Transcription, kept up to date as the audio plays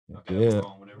Okay, Yeah.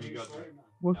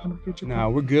 Nah,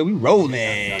 we're good. We rolling.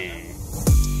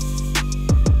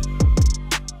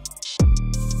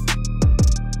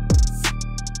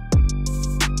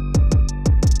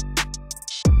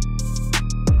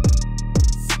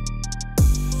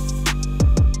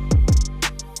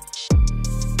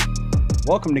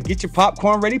 Welcome to Get Your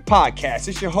Popcorn Ready podcast.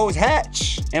 It's your host,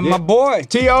 Hatch, and my boy,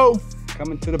 T.O.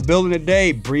 Coming to the building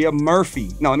today, Bria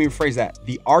Murphy. No, let me rephrase that.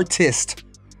 The artist,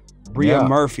 Bria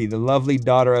Murphy, the lovely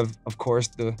daughter of course,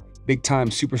 the big-time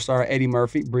superstar Eddie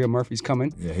Murphy. Bria Murphy's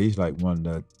coming. Yeah, he's like one of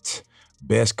the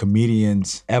best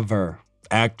comedians,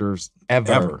 actors,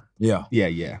 ever. Yeah.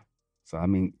 Yeah. So, I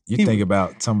mean. You think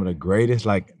about some of the greatest,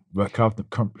 like right off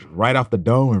the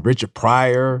dome with Richard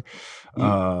Pryor. You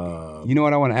know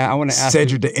what I want to ask? I want to ask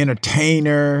Cedric the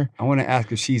Entertainer. I want to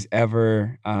ask if she's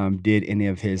ever did any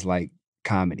of his like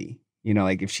comedy. You know,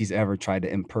 like if she's ever tried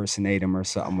to impersonate him or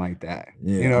something like that.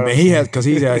 Yeah, you know, I mean, he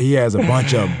has a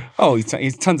bunch of them. Oh,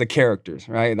 he's tons of characters,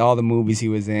 right? All the movies he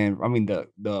was in. I mean,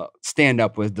 the stand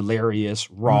up was delirious,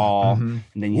 raw, and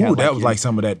then you had that was like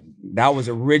some of that. That was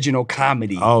original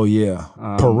comedy. Oh yeah,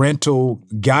 parental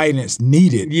guidance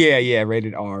needed. Yeah,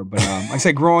 rated R. But like I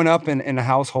said, growing up in a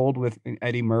household with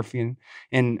Eddie Murphy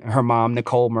and her mom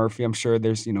Nicole Murphy, I'm sure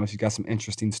there's she's got some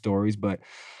interesting stories. But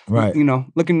right,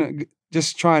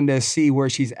 just trying to see where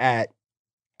she's at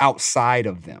outside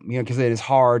of them, because it is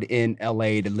hard in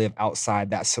LA to live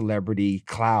outside that celebrity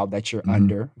cloud that you're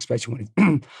under, especially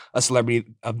when it's a celebrity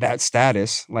of that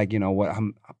status. Like, what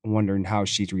I'm wondering how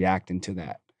she's reacting to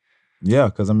that. Yeah,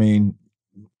 because I mean,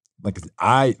 like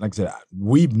I said,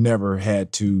 we've never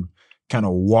had to kind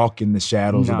of walk in the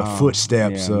shadows of the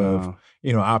footsteps of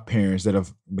our parents that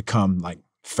have become like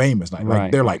famous,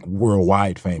 like they're like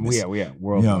worldwide famous. Yeah,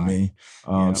 worldwide. You know what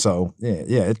I mean? So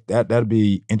that'd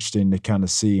be interesting to kind of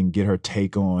see and get her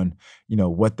take on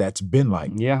what that's been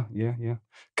like. Yeah.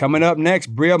 Coming up next,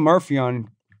 Bria Murphy on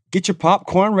Get Your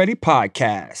Popcorn Ready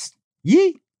podcast.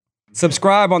 Yee.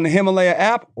 Subscribe on the Himalaya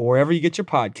app or wherever you get your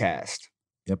podcast.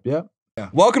 Yep. Yeah.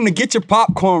 Welcome to Get Your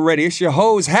Popcorn Ready. It's your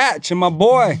host, Hatch, and my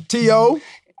boy, T.O.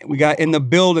 We got in the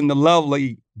building the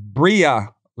lovely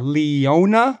Bria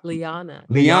Liana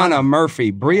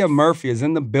Murphy. Bria Murphy is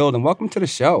in the building. Welcome to the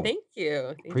show. Thank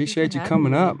you. Appreciate you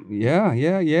coming up.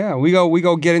 Yeah. We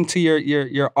go get into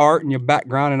your art and your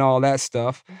background and all that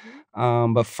stuff.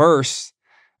 But first,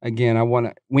 again,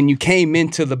 when you came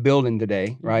into the building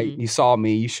today, right? You saw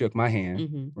me, you shook my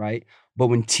hand, right? But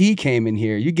when T came in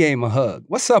here, you gave him a hug.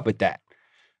 What's up with that?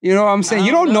 You know what I'm saying?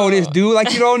 You don't know this dude,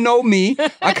 like you don't know me.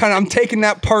 I'm taking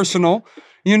that personal.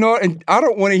 And I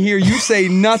don't want to hear you say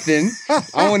nothing.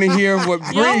 I want to hear what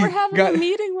Bria Y'all were having a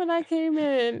meeting when I came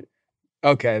in.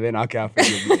 Okay, then I'll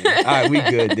forgive you. All right, we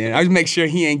good then. I just make sure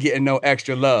he ain't getting no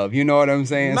extra love. You know what I'm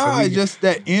saying? No, it's just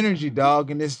that energy,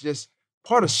 dog, and it's just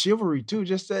part of chivalry too.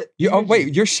 Just that.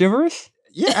 Wait, you're chivalrous?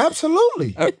 Yeah,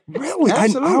 absolutely. Really?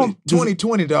 Absolutely.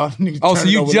 2020, dog. So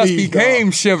you just became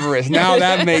chivalrous. Now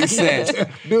that makes sense.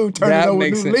 Dude, turning over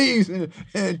new leaves in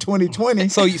 2020.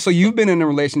 So you've been in a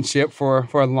relationship for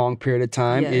a long period of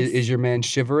time. Yes. Is your man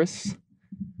chivalrous?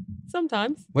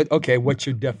 Sometimes. What's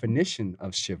your definition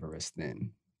of chivalrous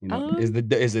then?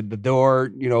 Is it the door,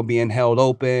 being held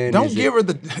open? Don't give her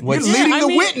you're leading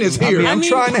the witness here. I'm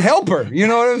trying to help her. You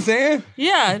know what I'm saying?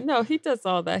 Yeah, no, he does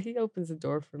all that. He opens the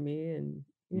door for me and,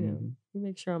 he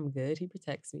makes sure I'm good. He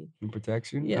protects me. He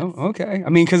protects you? Yes. Oh, okay. I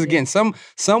mean, because again, some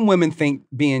women think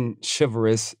being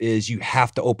chivalrous is you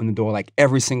have to open the door like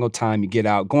every single time you get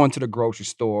out, going to the grocery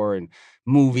store and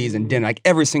movies and dinner, like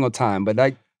every single time. But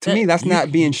to me, that's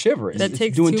not being chivalrous. That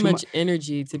takes too much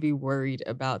energy to be worried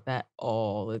about that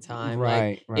all the time.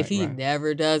 Right. If he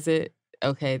never does it,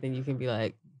 okay, then you can be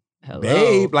like, hello.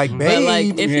 Babe. But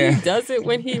like, if he does it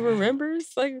when he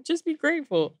remembers, like, just be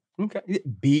grateful. Okay.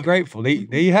 Be grateful. There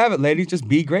you have it, ladies. Just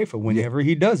be grateful whenever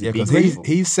he does it. Yeah, because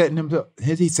he's setting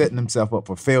himself up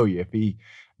for failure if he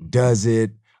does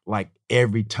it like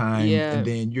every time, and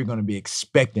then you're going to be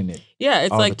expecting it. Yeah,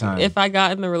 it's all like the time. If I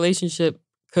got in the relationship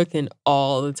cooking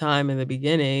all the time in the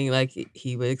beginning, like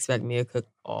he would expect me to cook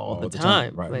all the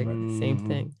time. Right, like same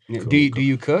thing. Yeah. Cool, do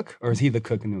you cook, or is he the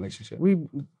cook in the relationship? We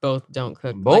both don't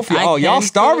cook. Both? Y'all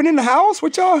starving in the house?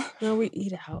 What y'all? No, we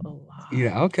eat out a lot.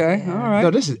 Yeah, okay. Yeah. All right. No,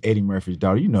 this is Eddie Murphy's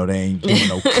daughter. They ain't doing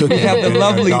no cooking. We have the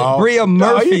lovely Bria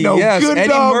Murphy. Yes, good Eddie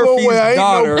dog, Murphy's boy,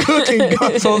 daughter. No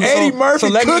cooking. So Eddie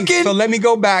Murphy cooking? So let me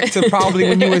go back to probably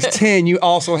when you was 10, you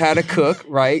also had a cook,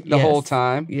 right? The whole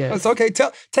time. Yes. It's okay.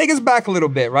 Take us back a little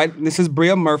bit, right? This is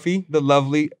Bria Murphy, the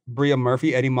lovely Bria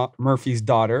Murphy, Eddie Murphy's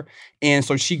daughter. And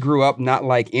so she grew up not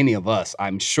like any of us,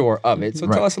 I'm sure of it. So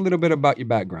tell us a little bit about your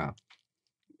background.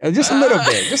 Just a little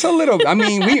bit. Just a little bit. I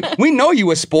mean, we know you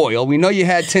were spoiled. We know you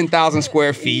had 10,000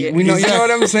 square feet. We know, you know what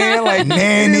I'm saying? Like,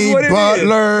 nanny,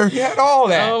 butler. You had all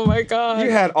that. Oh my God.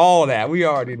 You had all that. We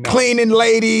already know. Cleaning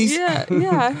ladies. Yeah,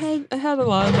 I had a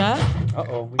lot of that.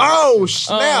 Uh-oh. Oh,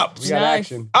 snap. We got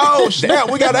action. Oh,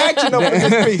 snap. We got action up in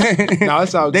this piece. No,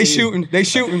 it's all good. They shooting. They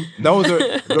shooting. Those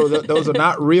are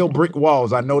not real brick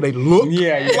walls. I know they look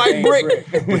like brick,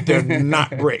 but they're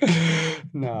not brick.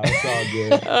 No, it's all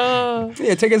good.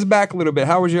 Yeah, take us back a little bit.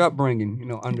 How was your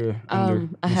upbringing, under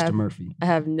Mr. Murphy? I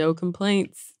have no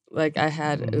complaints. Like, I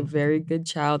had a very good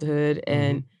childhood,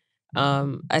 and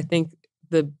I think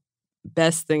the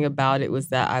best thing about it was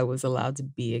that I was allowed to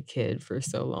be a kid for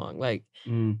so long. Like,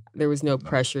 there was no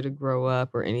pressure to grow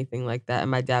up or anything like that.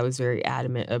 And my dad was very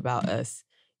adamant about us,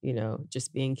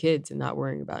 just being kids and not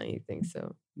worrying about anything.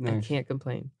 So I can't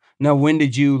complain. Now, when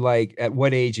did you, at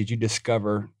what age did you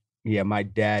discover, yeah, my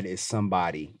dad is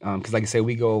somebody? Because like I said,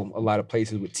 we go a lot of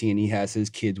places with T, and he has his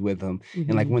kids with him.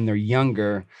 And like when they're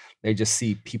younger, they just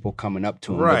see people coming up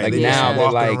to him. Right. But like they now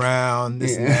they're walking around,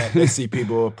 this and that. They see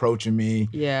people approaching me.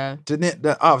 Yeah.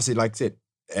 Obviously, like I said,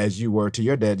 as you were to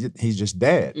your dad, he's just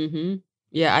dad.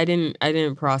 Yeah, I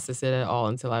didn't process it at all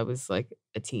until I was like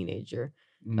a teenager.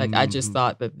 Like, I just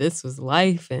thought that this was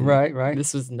life and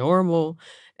this was normal.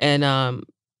 And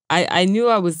I knew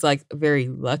I was like very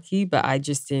lucky, but I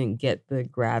just didn't get the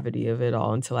gravity of it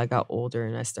all until I got older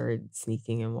and I started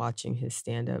sneaking and watching his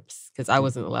stand-ups because I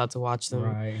wasn't allowed to watch them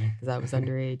because I was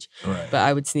underage. But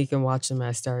I would sneak and watch them, and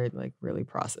I started like really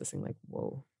processing, like,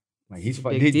 whoa. Like, he's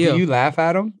funny. Do you laugh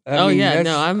at him? No,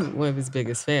 I'm one of his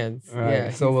biggest fans. Right.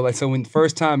 Yeah. So when the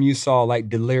first time you saw like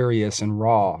Delirious and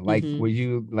Raw, like were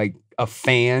you like a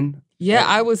fan? Yeah,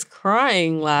 I was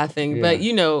crying laughing, but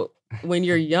when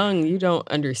you're young, you don't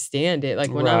understand it.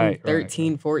 Like when I'm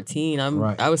 13, 14,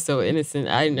 I was so innocent.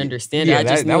 I didn't understand it. I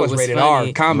just knew that was it was rated funny.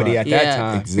 R comedy at that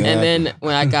time. Exactly. And then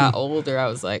when I got older, I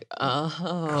was like,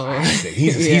 oh.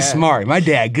 He's smart. My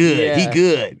dad good. Yeah. He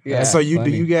good. Yeah. So do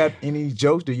you got any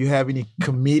jokes? Do you have any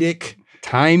comedic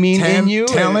timing in you?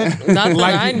 Talent? Not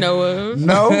that I know of.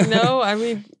 No? No, I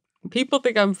mean, people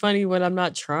think I'm funny when I'm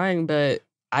not trying, but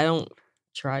I don't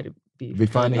try to be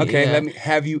funny. Okay,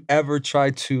 have you ever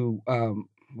tried to not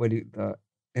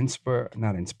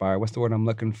inspire? What's the word I'm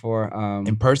looking for?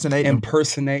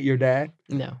 Impersonate your dad?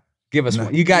 No. Give us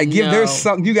one. You got to give. There's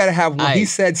something. You got to have one. He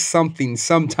said something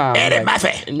sometime. Eddie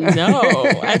Murphy. No,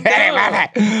 I don't.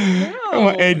 Eddie Murphy. No. Come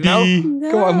on, Eddie.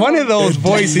 No. Come on, one of those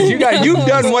voices. You've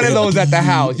done one of those at the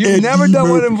house. You've never done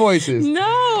one of them voices. No.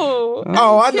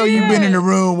 Oh, I know you've been in the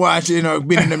room watching or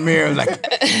been in the mirror like,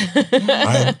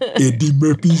 I'm Eddie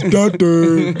Murphy's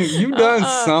daughter. You've done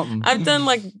something. I've done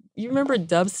you remember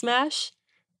Dub Smash?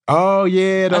 Oh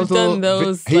yeah, I've done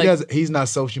those. He's not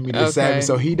social media savvy,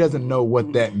 so he doesn't know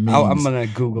what that means. I'm gonna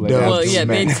Google it. Well, yeah,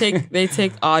 they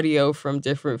take audio from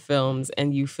different films,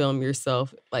 and you film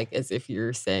yourself like as if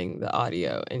you're saying the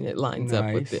audio, and it lines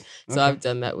up with it. So I've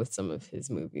done that with some of his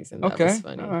movies, and that was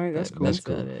funny. All right, that's cool. That's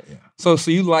about it. Yeah. So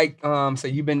you like so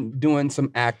you've been doing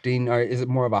some acting, or is it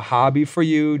more of a hobby for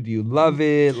you? Do you love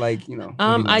it?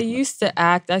 I used to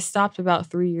act. I stopped about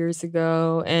 3 years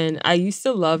ago, and I used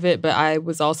to love it, but I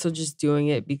was also just doing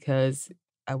it because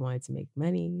I wanted to make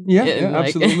money. Yeah,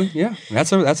 absolutely. Yeah,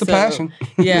 that's a passion.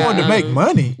 Yeah, you wanted to make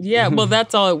money. Yeah, well,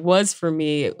 that's all it was for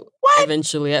me. What?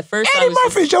 Eventually, at first, Eddie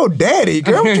Murphy's your daddy,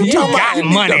 girl. What you talking about? You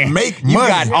money. need to make money. You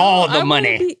got all the I money.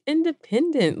 want to be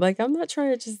independent. Like, I'm not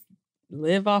trying to just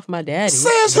live off my daddy.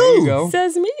 Says There you who? go.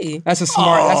 Says me. That's a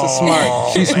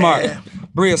smart. She's smart.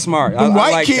 Bria's smart. Them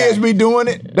white like kids that. be doing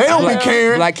it. They don't be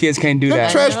caring. Black kids can't do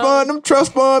Them that. them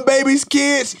trust fund babies,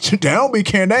 kids. They don't be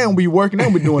caring. They don't be working. They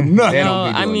don't be doing nothing. They No,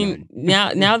 don't be I doing mean,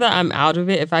 now that I'm out of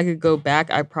it, if I could go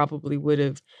back, I probably would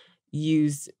have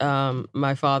used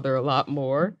my father a lot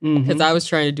more because I was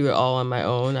trying to do it all on my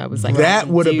own. I was like, that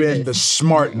would have been the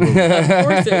smart move. Of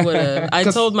course it would have. I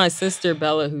told my sister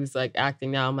Bella, who's like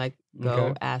acting now, I'm like,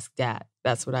 go ask dad.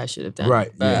 That's what I should have done.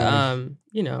 Right. But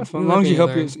as long as you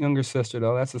help your younger sister,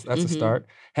 though, that's a start.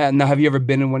 Now, have you ever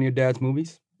been in one of your dad's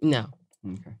movies? No.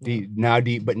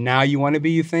 Okay. But now you want to be?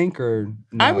 You think, or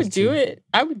I would do it.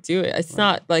 I would do it. It's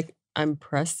not like I'm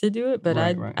pressed to do it, but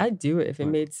I'd do it if it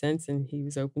made sense and he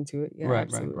was open to it. Yeah,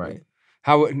 absolutely. Right.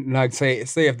 How would say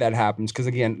if that happens? Because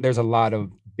again, there's a lot of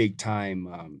big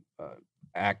time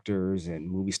actors and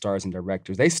movie stars and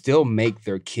directors. They still make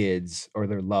their kids or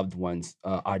their loved ones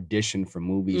audition for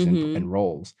movies and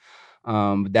roles.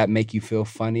 that make you feel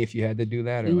funny if you had to do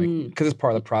that, or like because it's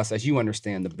part of the process. You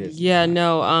understand the business. Yeah,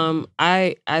 no.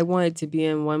 I wanted to be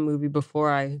in one movie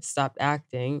before I stopped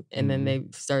acting, and then they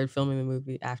started filming the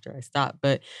movie after I stopped.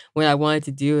 But when I wanted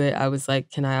to do it, I was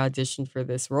like, "Can I audition for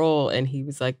this role?" And he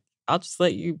was like, "I'll just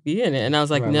let you be in it." And I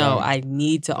was like, "No, I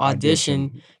need to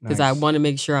audition because I want to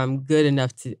make sure I'm good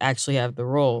enough to actually have the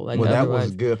role." Like, well, that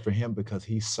was good for him because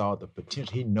he saw the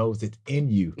potential. He knows it's in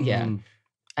you. Yeah.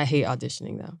 I hate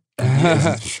auditioning though.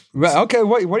 Right. Okay.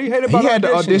 What do you hate about? He had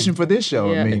to audition for this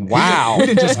show. Yeah. I mean, wow. We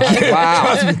didn't just give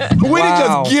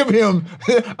him.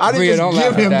 I didn't just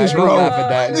give him this role. Don't laugh at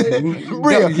that.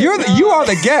 Bria, you are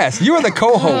the guest. You are the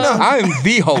co-host. I am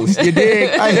the host. You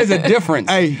dig? There's a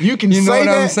difference. Hey, you can know say what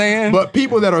that, I'm saying? But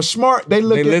people that are smart, they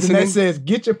look at it and that says,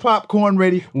 "Get your popcorn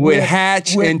ready with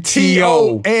Hatch and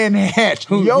T.O. and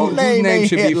Hatch." Your name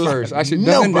should be first. I should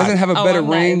doesn't have a better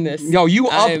ring. Yo, you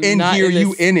up in here?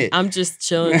 You in it? I'm just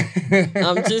chilling.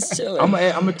 I'm just chilling. I'm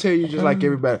gonna tell you just like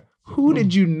everybody. Who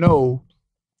did you know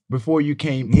before you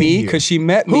came in me? here? Because she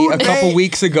met me a couple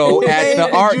weeks ago at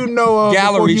the art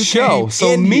gallery show.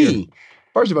 So me. Here?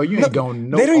 First of all, you ain't gonna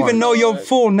know. They don't even know your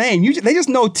full name. They just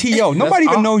know T.O. Nobody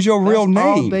even knows your real name.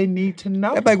 All they need to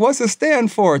know. They're like, what's it stand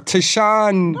for?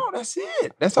 Tashawn. No, that's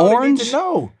it. That's all they need to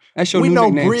know. That's your we new know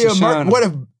nickname, Bria Murphy.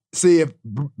 Tashawn. If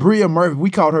Bria Murphy, we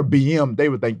called her BM, they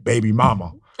would think baby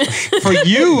mama. For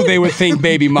you, they would think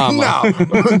baby mama. No.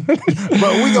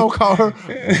 But we gonna call her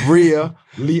Bria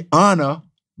Liana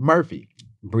Murphy.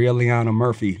 Bria Liana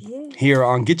Murphy here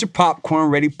on Get Your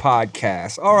Popcorn Ready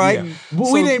podcast. All right. Yeah.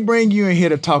 But we didn't bring you in here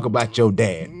to talk about your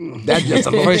dad. That's just a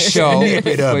little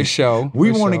snippet of it. For sure.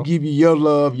 We want to give you your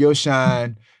love, your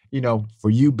shine,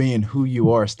 for you being who you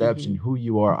are, establishing who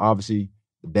you are. Obviously,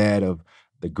 the dad of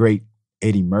the great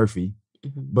Eddie Murphy.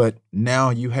 But now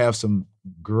you have some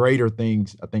greater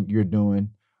things I think you're doing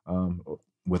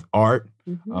with art.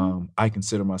 I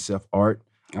consider myself art.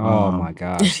 Oh my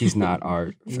gosh, he's not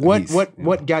art.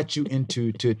 What got you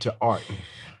into to art?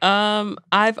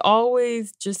 I've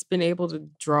always just been able to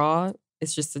draw.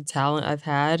 It's just a talent I've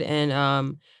had,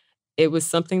 and it was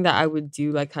something that I would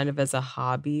do like kind of as a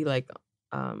hobby, like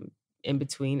in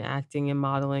between acting and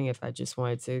modeling. If I just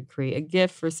wanted to create a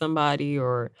gift for somebody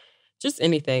or just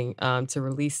anything to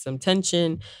release some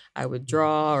tension, I would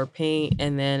draw or paint.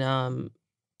 And then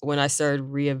when I started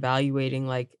reevaluating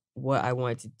like what I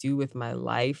wanted to do with my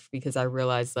life, because I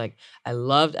realized like I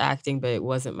loved acting, but it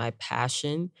wasn't my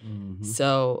passion.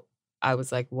 So I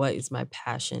was like, what is my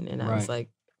passion? And I was like,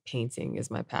 painting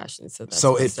is my passion.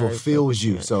 So it fulfills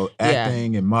you. So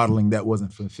acting and modeling, that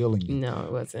wasn't fulfilling you. No,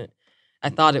 it wasn't. I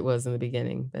thought it was in the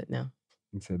beginning, but no.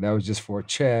 So that was just for a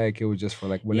check. It was just for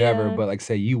like whatever. But like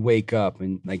say you wake up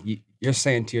and like you're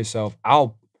saying to yourself,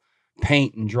 I'll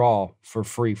paint and draw for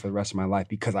free for the rest of my life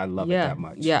because I love it that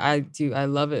much. Yeah, I do. I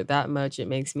love it that much. It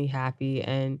makes me happy.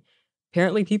 And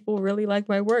apparently people really like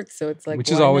my work. So it's like,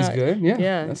 which is always good.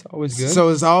 Yeah. That's always good. So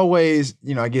it's always,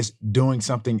 I guess doing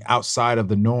something outside of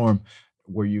the norm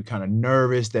where you're kind of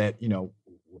nervous that,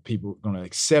 people are going to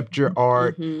accept your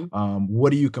art.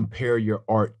 What do you compare your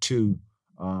art to?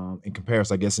 In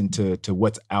comparison, I guess, to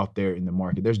what's out there in the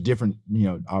market. There's different,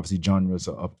 obviously genres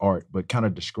of art, but kind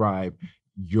of describe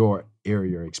your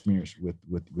area or experience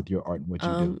with your art and what you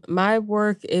do. My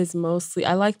work is mostly,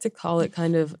 I like to call it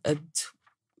kind of a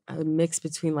mix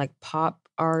between like pop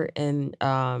art and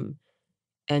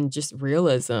just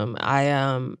realism.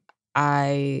 I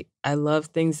love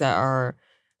things that are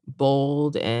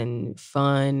bold and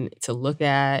fun to look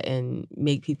at and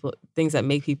things that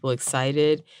make people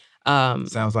excited.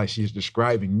 Sounds like she's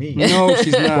describing me. No,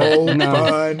 she's not. Bold,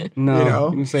 fun. No,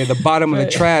 you can say the bottom of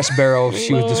the trash barrel.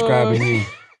 She was describing you.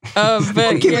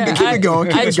 But keep it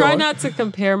going. I try not to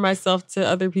compare myself to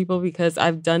other people because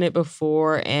I've done it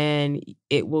before and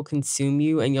it will consume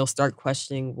you and you'll start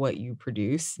questioning what you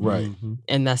produce. Right.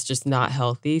 And that's just not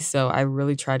healthy. So I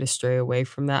really try to stray away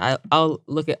from that. I'll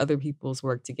look at other people's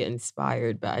work to get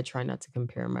inspired, but I try not to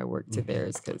compare my work to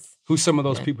theirs. Because who's some of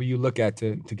those people you look at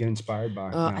to get inspired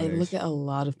by? I look at a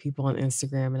lot of people on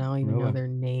Instagram and I don't even know their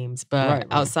names. But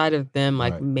outside of them,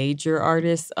 like major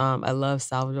artists, I love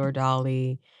Salvador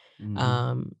Dali.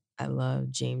 I love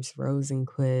James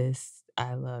Rosenquist.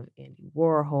 I love Andy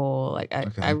Warhol. Like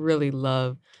I really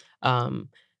love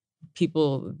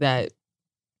people that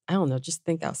I don't know, just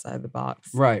think outside the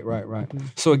box. Right.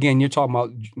 So again, you're talking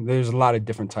about there's a lot of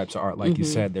different types of art. Like you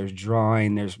said, there's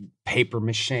drawing, there's paper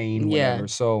mache, whatever.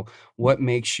 So what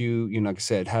makes you, like I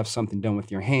said, have something done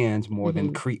with your hands more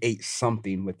than create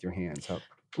something with your hands?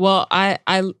 Well,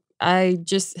 I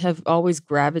just have always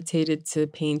gravitated to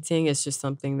painting. It's just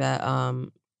something that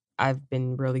I've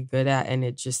been really good at, and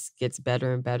it just gets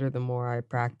better and better the more I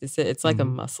practice it. It's like a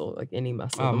muscle, like any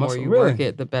muscle. The more you work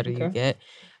it, the better you get.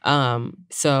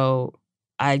 So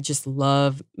I just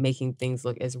love making things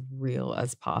look as real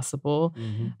as possible.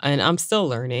 And I'm still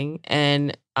learning.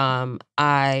 And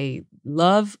I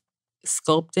love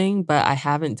sculpting, but I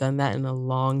haven't done that in a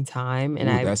long time. And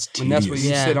that's where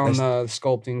you sit on the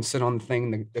sculpting, sit on the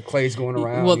thing, the clay's going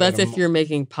around. Well, that's if you're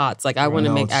making pots. Like I want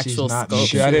to make actual sculptures.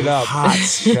 Shut it up.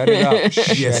 Shut it up.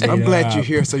 Yes, I'm glad you're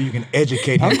here so you can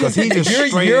educate him, because he's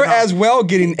just you're as well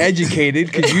getting educated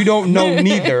because you don't know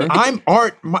neither. I'm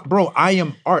art, bro. I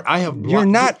am art. I have. You're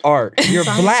not art. You're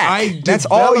black. That's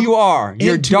all you are.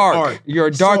 You're dark. Art. You're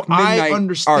a dark midnight I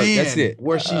understand art. That's it.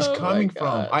 Where she's coming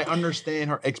from. I understand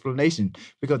her explanation,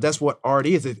 because that's what art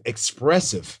is. It's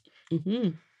expressive.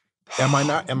 Am I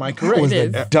not? Am I correct? That was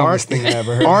the dumbest thing I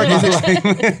ever heard. Art is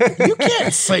you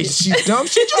can't say she's dumb.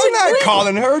 I'm not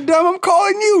calling her dumb. I'm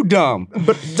calling you dumb.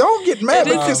 But don't get mad.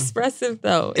 It is expressive,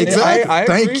 though. Exactly. I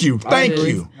Thank you. Thank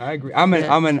you. I agree. I'm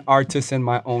an artist in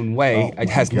my own way. It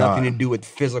has nothing to do with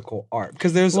physical art,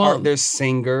 because there's art. There's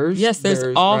singers. Yes,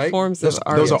 there's all forms of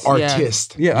art. Those are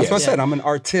artists. Yeah, that's what I said. I'm an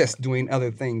artist doing other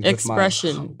things.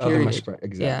 Expression.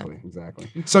 Exactly.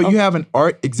 So you have an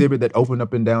art exhibit that opened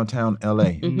up in downtown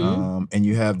LA. And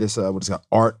you have this, what's it called?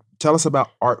 Art. Tell us about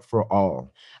Art for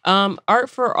All. Art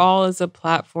for All is a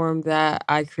platform that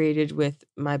I created with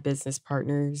my business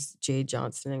partners, Jay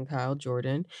Johnson and Kyle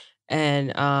Jordan.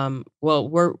 And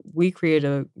we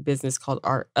created a business called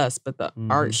Art Us, but the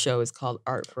art show is called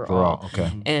Art for All.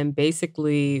 Okay. And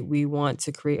basically, we want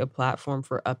to create a platform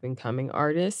for up and coming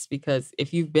artists, because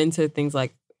if you've been to things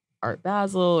like Art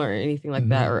Basel or anything like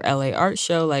that, or LA Art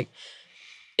Show, like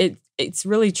it's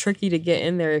really tricky to get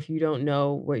in there if you don't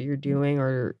know what you're doing.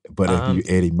 But if you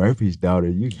Eddie Murphy's daughter,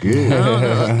 you good.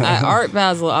 At Art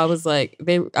Basel, I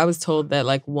was told that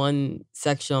like one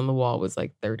section on the wall was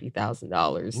like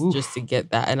 $30,000 just to get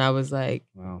that, and I was like,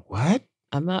 wow, what?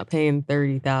 I'm not paying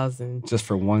 $30,000 just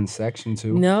for one section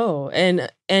too. No, and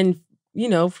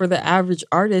for the average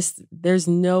artist, there's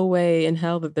no way in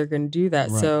hell that they're going to do that.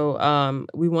 Right. So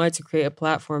we wanted to create a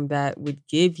platform that would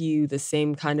give you the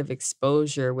same kind of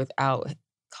exposure without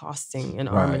costing an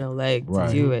arm and a leg to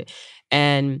do it.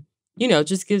 And,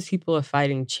 just gives people a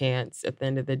fighting chance at the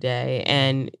end of the day,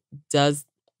 and does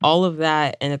all of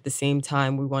that. And at the same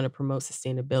time, we want to promote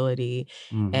sustainability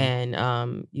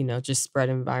and, just spread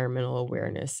environmental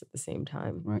awareness at the same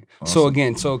time. Right.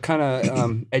 Awesome. So kind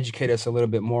of educate us a little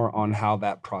bit more on how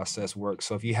that process works.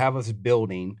 So if you have this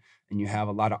building and you have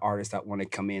a lot of artists that want to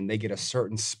come in, they get a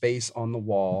certain space on the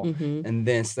wall. And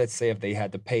then let's say if they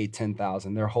had to pay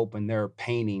 $10,000, they're hoping their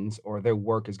paintings or their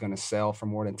work is going to sell for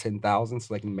more than $10,000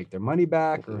 so they can make their money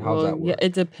back, or how's that work? Yeah,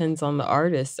 it depends on the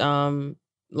artist.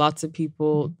 Lots of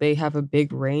people, they have a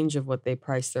big range of what they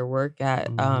price their work at.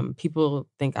 People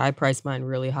think I price mine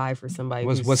really high for somebody.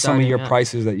 What's some of your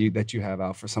prices that you have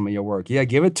out for some of your work? Yeah,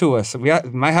 give it to us. We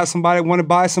might have somebody want to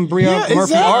buy some Bria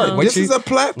Murphy art. This is a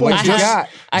platform. I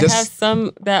have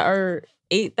some that are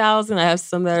 $8,000. I have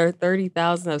some that are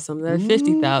 $30,000. I have some that are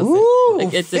 $50,000.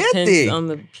 Like it depends on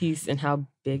the piece and how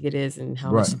big it is and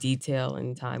how much detail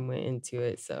and time went into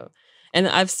it. So. And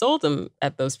I've sold them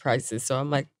at those prices, so I'm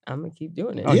like, I'm gonna keep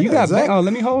doing it. Oh, you got exactly. Oh,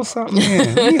 let me hold something.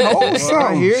 Man. Let me hold something.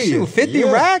 I hear you. 50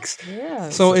 racks. Yeah.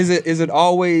 So is it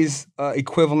always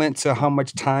equivalent to how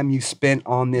much time you spent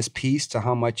on this piece to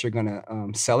how much you're gonna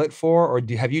sell it for, or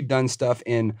have you done stuff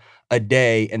in a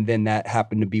day and then that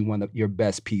happened to be one of your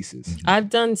best pieces? I've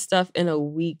done stuff in a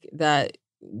week that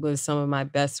was some of my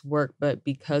best work, but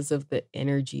because of the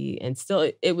energy and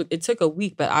still it took a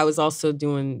week, but I was also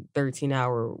doing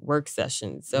 13-hour work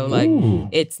sessions. So like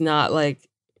it's not like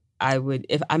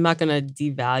I'm not gonna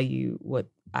devalue what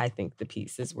I think the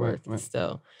piece is worth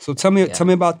still. So tell me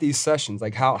about these sessions.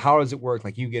 Like how does it work?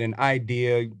 Like you get an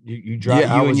idea, you drive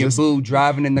and your boo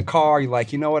driving in the car, you're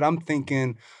like, you know what, I'm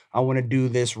thinking I want to do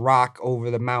this rock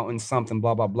over the mountain, something,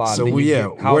 blah, blah, blah. So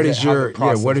where does your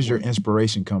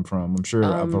inspiration come from? I'm sure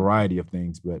a variety of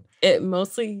things, but it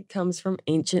mostly comes from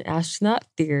ancient astronaut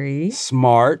theory.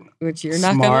 Smart. Which you're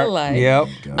not gonna like. Yep.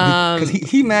 Because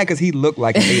he mad because he looked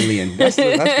like an alien. That's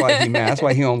why he mad. That's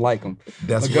why he don't like him.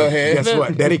 Go ahead. Guess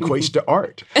what? That equates to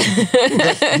art.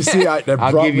 You see, that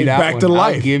brought me back to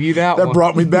life. I'll give you that one. That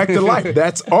brought me back to life.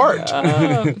 That's art.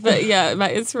 But yeah,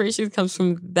 my inspiration comes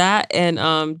from that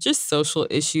and just social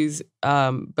issues.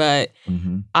 But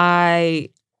my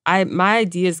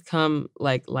ideas come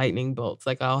like lightning bolts.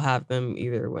 Like I'll have them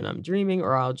either when I'm dreaming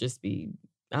or I'll just be,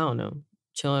 I don't know,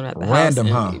 chilling at the random,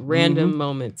 house. Random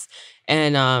moments.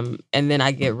 And then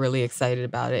I get really excited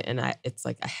about it, and it's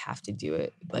like I have to do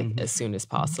it like as soon as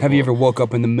possible. Have you ever woke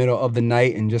up in the middle of the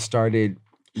night and just started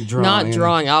drawing? Not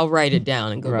drawing. I'll write it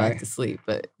down and go back to sleep.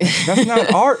 But that's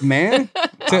not art, man.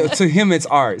 To him, it's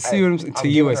art. See what I'm saying? To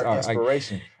you, it's art.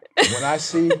 Inspiration. When I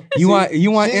see you want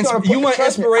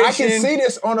inspiration. I can see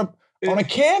this on a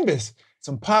canvas.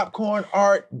 Some popcorn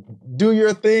art. Do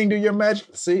your thing. Do your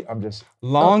magic. See, I'm just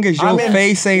long as your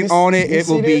face ain't on it, it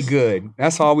will be good.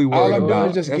 That's all we worry about. All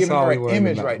I'm just giving her an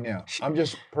image right now. I'm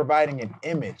just providing an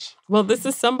image. Well, this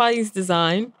is somebody's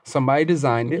design. Somebody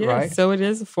designed it, right? So it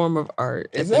is a form of art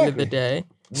at the end of the day.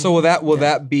 So will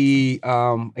that be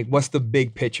like what's the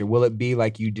big picture? Will it be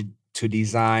like you did to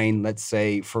design, let's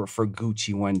say for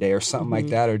Gucci one day or something like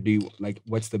that, or do you like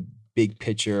what's the big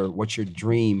picture? What's your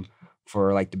dream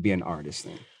for like to be an artist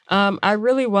thing? I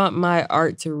really want my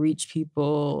art to reach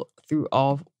people through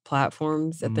all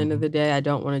platforms. At the end of the day, I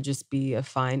don't want to just be a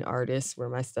fine artist where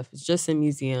my stuff is just in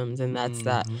museums and that's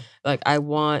that. Like I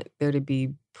want there to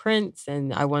be prints,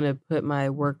 and I want to put my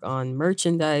work on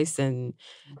merchandise and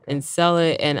sell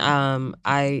it. And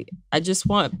I just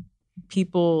want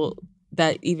people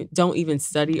that don't even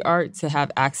study art to have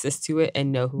access to it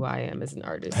and know who I am as an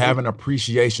artist. Have an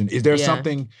appreciation. Is there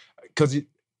something, because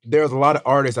there's a lot of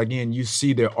artists, again, you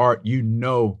see their art, you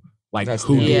know, like that's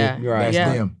who did. That's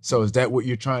them. So is that what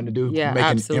you're trying to do? Yeah, make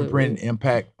absolutely. an imprint,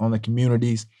 impact on the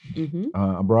communities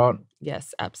abroad?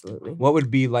 Yes, absolutely. What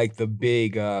would be like the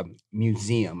big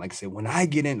museum? Like say, when I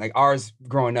get in, like ours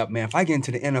growing up, man, if I get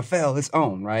into the NFL, it's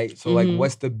on, right? So like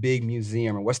what's the big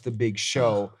museum or what's the big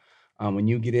show when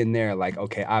you get in there, like,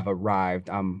 okay, I've arrived,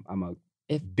 I'm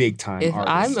a big time if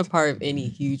artist. I'm a part of any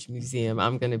huge museum,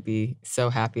 I'm going to be so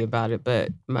happy about it.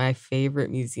 But my favorite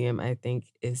museum, I think,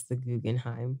 is the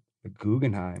Guggenheim. The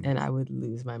Guggenheim. And I would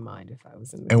lose my mind if I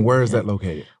was in the And where is that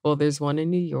located? Well, there's one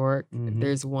in New York.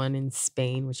 There's one in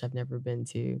Spain, which I've never been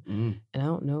to. And I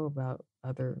don't know about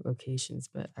other locations,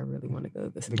 but I really want to go to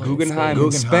this. The Guggenheim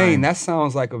in Spain. That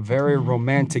sounds like a very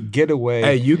romantic getaway.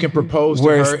 Hey, you can propose to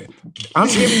her. I'm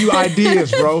giving you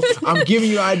ideas, bro. I'm giving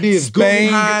you ideas.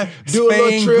 Spain, Guggenheim, do a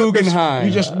little trip. Guggenheim.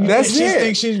 You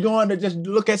think she's going to just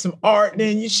look at some art,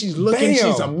 then she's looking,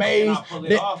 she's amazed. I'll pull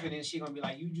it off, and then she's gonna be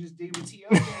like, "You just did with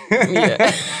T.O."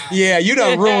 Yeah, you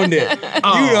done ruined it.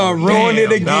 You done ruined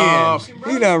it again. No.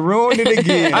 You done ruined it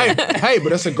again. Hey, but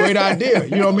that's a great idea.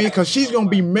 You know what I mean? Because she's gonna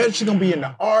be measured. She's gonna be in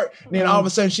the art. Then all of a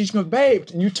sudden she's gonna, babe,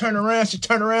 and you turn around,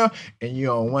 and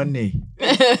you're on one knee.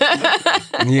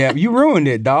 Yeah, you ruined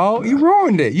it, dog. You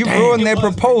ruined it. You ruined their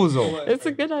proposal. It's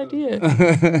a good idea.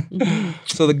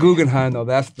 So the Guggenheim, though,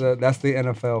 that's the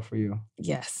NFL for you.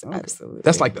 Yes, absolutely.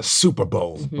 That's like the Super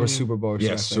Bowl. Or Super Bowl.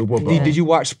 Yes, Super Bowl. Did you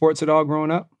watch sports at all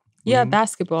growing up? Yeah,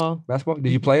 basketball. Basketball?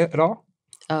 Did you play it at all?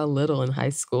 A little in high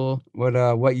school.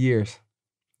 What years?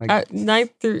 Like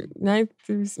ninth through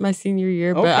my senior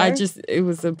year, but it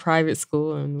was a private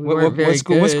school and we weren't very what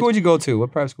school? good. What school did you go to?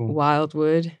 What private school?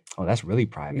 Wildwood. Oh, that's really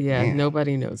private. Yeah, man.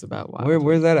 Nobody knows about Wildwood.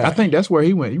 Where's that at? I think that's where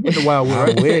he went. You went to Wildwood,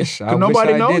 right? I wish.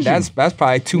 Nobody knows you. That's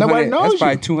probably 200. Nobody knows that's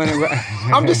probably 200.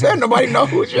 I'm just saying nobody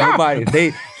knows you. Nobody.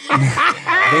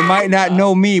 They might not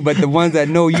know me, but the ones that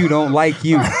know you don't like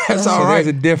you. That's all right. There's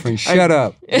a difference. Shut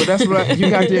up. But that's what you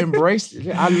got to embrace.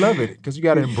 I love it because you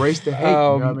got to embrace the hate. You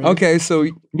know what I mean? Okay, so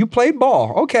you played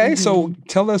ball. Okay, so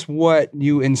tell us what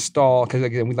you install, because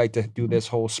again, we like to do this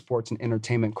whole sports and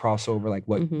entertainment crossover, like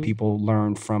what people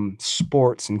learn from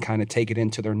sports and kind of take it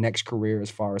into their next career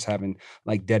as far as having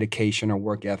like dedication or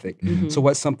work ethic. So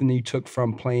what's something that you took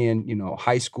from playing,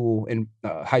 high school and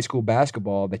high school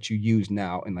basketball that you use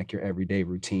now in like your everyday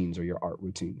routines or your art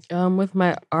routines? With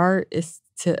my art, is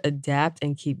to adapt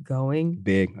and keep going.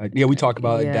 Big. We talk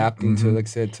about adapting to, like I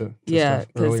said, to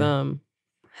because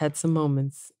had some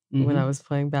moments when I was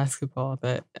playing basketball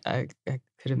that I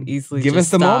could have easily give us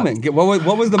the stopped. moment.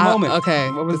 What was the moment? Okay,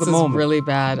 what was this the moment? Is really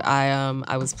bad.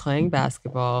 I was playing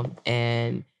basketball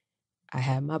and I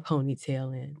had my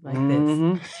ponytail in like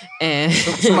this, and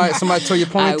somebody tore your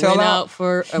ponytail out.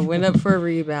 I went up for a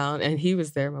rebound, and he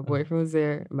was there. My boyfriend was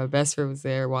there. My best friend was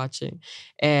there watching,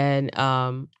 and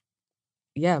my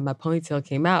ponytail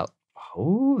came out.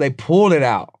 Oh, they pulled it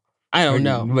out. I don't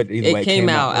know. It came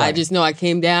out. Right. I just know I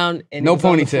came down and no it was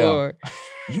on the ponytail. floor.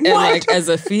 And like as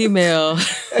a female,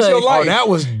 that's your life. Oh, that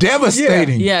was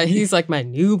devastating. Yeah, he's like my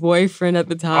new boyfriend at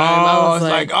the time. I was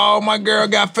like, oh, my girl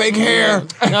got fake hair.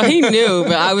 No, he knew,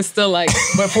 but I was still like.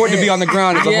 But for it to be on the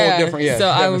ground, it's a whole different. Yeah, so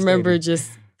I remember just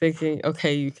thinking,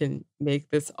 okay, you can make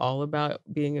this all about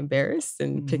being embarrassed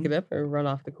and pick it up and run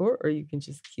off the court, or you can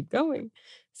just keep going.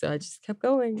 So I just kept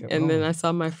going. Then I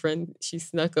saw my friend, she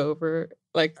snuck over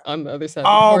like on the other side of the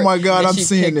court. Oh my God, I'm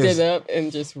seeing this. She picked it up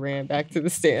and just ran back to the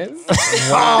stands.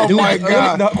 Wow. Oh my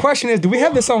God. The question is, do we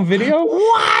have this on video?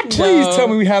 What? Please tell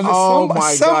me we have this. Oh my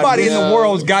God. Somebody in the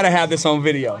world's got to have this on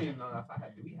video.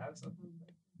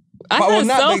 I had a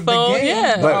cell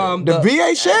phone, But the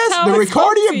VHS, the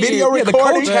recording, video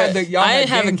recording. I didn't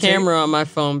have a camera on my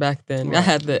phone back then. Right. I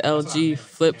had the LG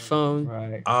flip phone.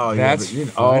 Right. Oh, that's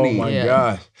funny. Oh my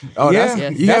God. Oh,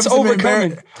 that's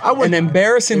overcoming. An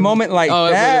embarrassing moment like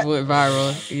that. It went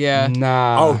viral. Yeah.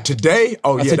 Nah. Oh, today?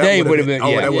 Oh, yeah. Today would have been.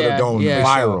 Oh, that would have gone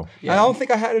viral. I don't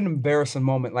think I had an embarrassing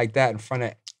moment like that in front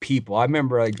of people. I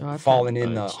remember falling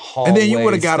in the hallway and then you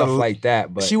would have got stuff like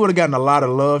that. But she would have gotten a lot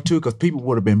of love too, because people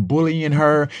would have been bullying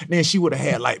her. And then she would have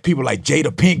had like people like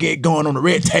Jada Pinkett going on the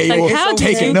red table,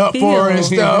 taking up for her and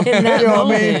stuff. You know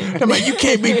what I mean? I'm like, you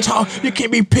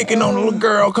can't be picking on a little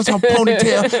girl because her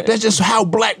ponytail. That's just how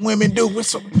black women do.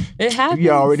 It happens. You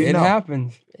already know. It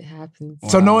happens. It happens.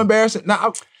 So no embarrassing.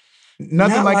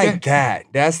 Nothing like that.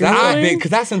 That's big,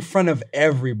 because that's in front of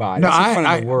everybody. That's in front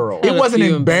of the world. It wasn't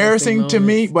embarrassing to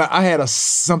me, but I had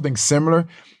something similar.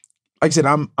 Like I said,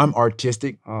 I'm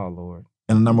artistic. Oh Lord.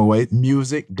 In a number of ways,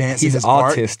 music, dancing. He's is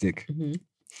art. autistic.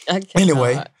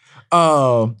 Anyway,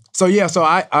 so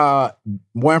I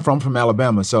where I'm from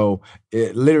Alabama. So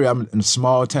literally, I'm in a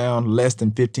small town, less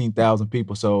than 15,000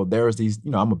 people. So there was these,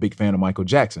 I'm a big fan of Michael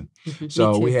Jackson.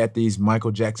 So we had these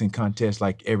Michael Jackson contests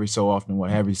like every so often, what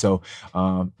have you. So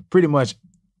pretty much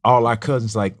all our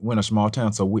cousins we're in a small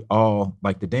town, so we all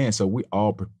like to dance. So we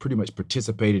all pretty much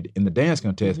participated in the dance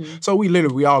contest. So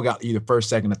we all got either first,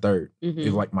 second, or third. It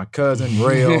was like my cousin,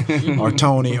 Rail, or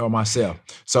Tony, or myself.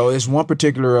 So it's one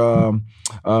particular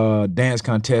dance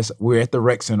contest. We're at the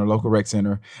local rec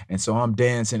center. And so I'm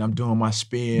dancing, I'm doing my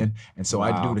spin. And so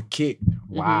I do the kick.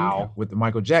 Wow. With the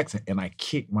Michael Jackson. And I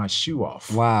kick my shoe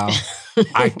off. Wow.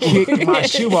 I kicked my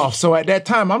shoe off. So at that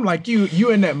time, I'm like, you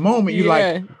in that moment, you're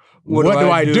like, what do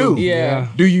I do? Yeah.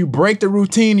 Do you break the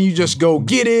routine and you just go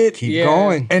get it? Keep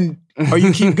going. Or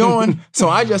you keep going? So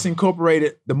I just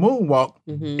incorporated the moonwalk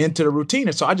into the routine.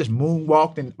 And so I just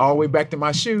moonwalked and all the way back to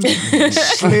my shoes,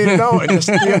 slid it on, and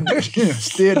just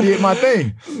still did my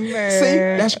thing. Man, see,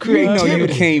 that's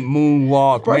creativity. You can't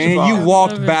moonwalk, man. You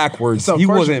walked backwards. So you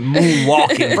wasn't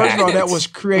moonwalking. First of all, that was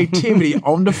creativity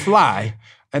on the fly.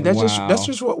 And that's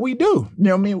just what we do. You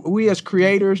know what I mean? We as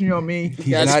creators, you know what I mean? He's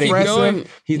not in your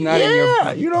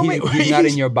you know what I mean? He's not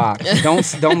in your box.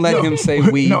 Don't let him say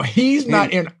we. No, he's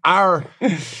not in our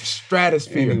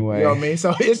stratosphere. Anyway. You know what I mean?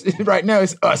 So it's right now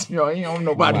it's us. You don't know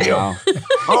nobody else.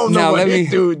 I don't know what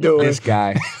this dude doing. This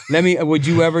guy. Would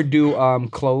you ever do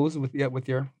clothes with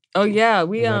your? Oh yeah,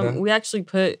 we actually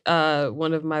put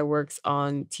one of my works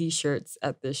on T-shirts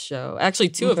at this show. Actually,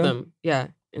 two of them. Yeah.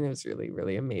 And it was really,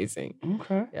 really amazing.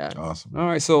 Okay. Yeah. Awesome. All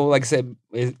right. So, like I said,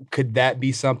 could that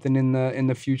be something in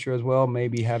the future as well?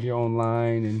 Maybe have your own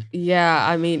line and. Yeah,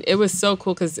 I mean, it was so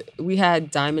cool because we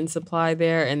had Diamond Supply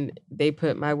there, and they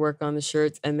put my work on the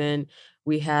shirts, and then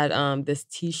we had this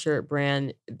T-shirt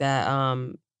brand that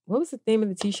what was the name of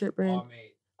the T-shirt brand?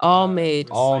 All Made.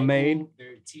 All Made.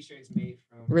 Their T-shirts made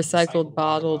from recycled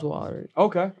bottled water.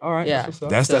 Okay, all right. Yeah,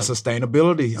 that's that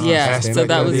sustainability. So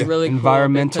that was really cool.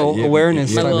 Environmental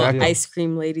awareness. My little ice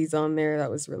cream ladies on there. That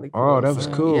was really cool. Oh, that was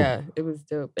cool. Yeah, it was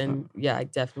dope, and I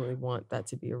definitely want that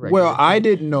to be a regular. Well, I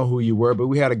didn't know who you were, but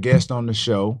we had a guest on the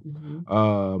show,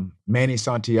 Manny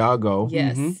Santiago.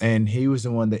 Yes, and he was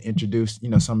the one that introduced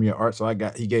some of your art. So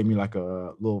he gave me like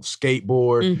a little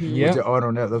skateboard with your art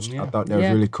on that. I thought that was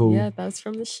really cool. Yeah, that's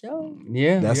from the show.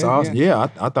 Yeah, that's awesome. Yeah,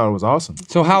 I thought it was awesome.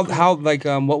 So how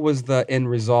what was the end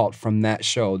result from that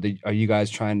show? Are you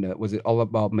guys was it all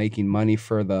about making money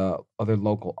for the other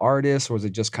local artists, or was it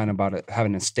just kind of about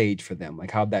having a stage for them?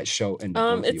 Like how'd that show end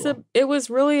up? It was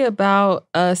really about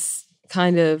us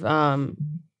kind of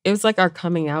it was like our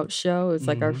coming out show. It was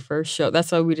like our first show.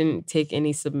 That's why we didn't take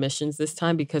any submissions this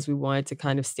time, because we wanted to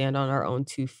kind of stand on our own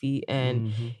 2 feet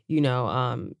and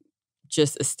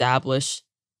just establish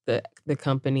the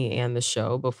company and the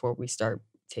show before we start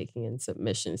taking in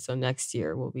submissions. So next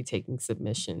year we'll be taking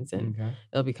submissions, and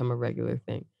it'll become a regular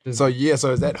thing. So is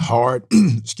that hard?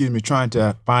 Excuse me, trying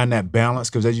to find that balance,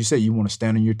 because as you say, you want to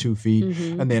stand on your 2 feet,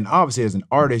 and then obviously as an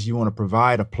artist, you want to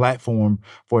provide a platform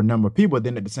for a number of people. But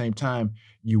then at the same time,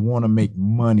 you want to make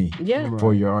money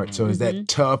for your art. So is that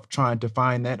tough trying to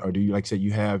find that, or do you, like I said,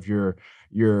 you have your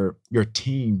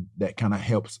team that kind of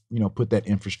helps put that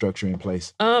infrastructure in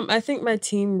place? I think my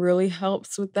team really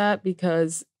helps with that,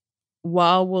 because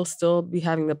while we'll still be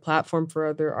having the platform for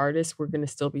other artists, we're going to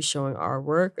still be showing our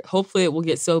work. Hopefully it will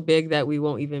get so big that we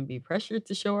won't even be pressured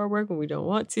to show our work when we don't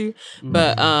want to.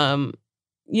 But,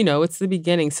 you know, it's the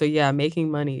beginning. So yeah, making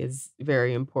money is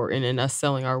very important, and us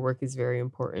selling our work is very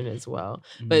important as well.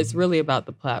 But it's really about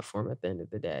the platform at the end of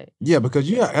the day. Yeah, because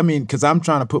because I'm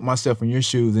trying to put myself in your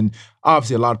shoes, and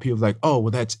obviously a lot of people are like, oh,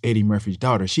 well, that's Eddie Murphy's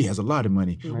daughter. She has a lot of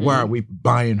money. Why are we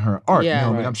buying her art? Yeah, you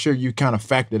know, I mean, I'm sure you kind of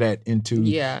factor that into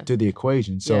to the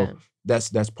equation. So that's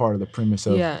part of the premise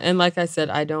of and like I said,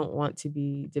 I don't want to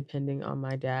be depending on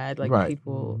my dad. Like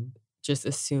people just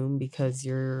assume because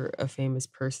you're a famous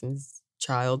person's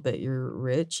child that you're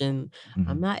rich, and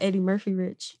I'm not Eddie Murphy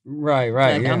rich. Right.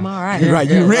 Like, I'm all right. Right,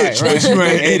 you're rich, but you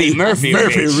ain't Eddie Murphy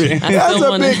rich. That's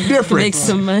a big difference. Make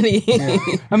some money.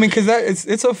 I mean, because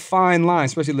it's a fine line,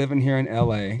 especially living here in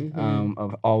LA,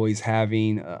 of always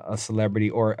having a celebrity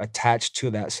or attached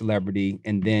to that celebrity,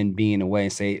 and then being away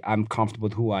and say, I'm comfortable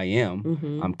with who I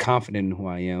am. I'm confident in who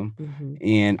I am,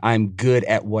 and I'm good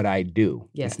at what I do.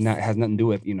 Yes. It has nothing to do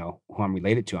with, you know, who I'm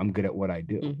related to. I'm good at what I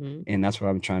do. And that's what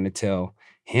I'm trying to tell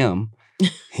him.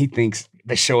 He thinks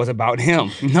the show is about him.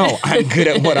 No, I'm good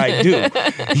at what I do.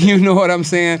 You know what I'm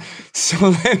saying? So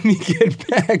let me get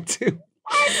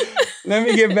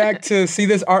back to see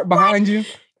this art behind you.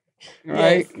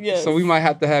 Right? Yes. So we might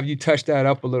have to have you touch that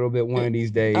up a little bit one of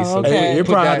these days. Oh, So okay. You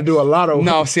probably have to do a lot of.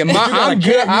 No, see, I'm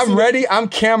good. I'm ready. I'm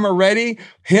camera ready.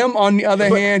 Him, on the other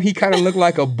hand, he kind of looked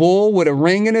like a bull with a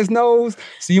ring in his nose.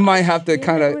 So you might have to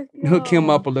kind of hook him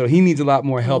up a little. He needs a lot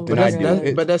more help than I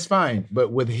do. But that's fine.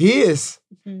 But with his,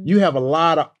 you have a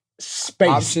lot of space.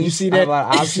 Options. You see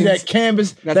that? You see that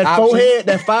canvas? That forehead,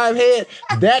 that 5 head?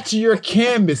 That's your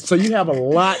canvas. So you have a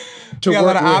lot to we got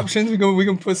work a lot of with. options. We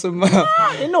can put some. No we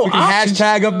can options.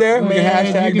 hashtag up there. Man, we can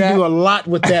hashtag you can that. do a lot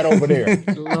with that over there.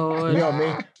 Lord. You know what I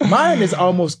mean? Mine is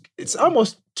almost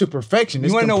to perfection. It's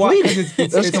You want to know why? completed.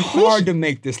 It's hard to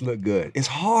make this look good. It's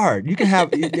hard. You can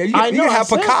have you can have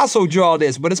said. Picasso draw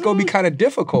this, but it's gonna be kind of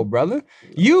difficult, brother.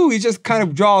 You just kind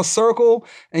of draw a circle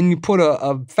and you put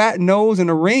a fat nose and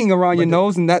a ring around your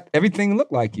nose, and that everything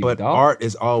look like you. But dog. art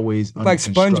is always under like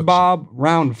construction. SpongeBob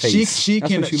round face. She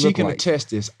That's can what she can like. attest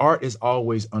this. Art is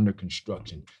always under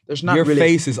construction. There's not Your really,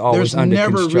 face is always under There's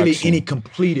never really construction. any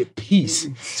completed piece.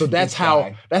 So that's This how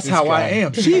guy. that's This how I guy.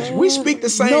 am. We speak the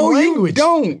same No, you language.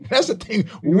 don't. That's the thing.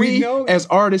 We We know- as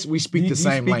artists, we speak You the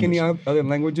same speak language. any other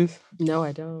languages? No,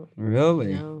 I don't.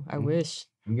 Really? No, I wish.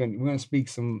 We're gonna speak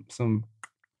some.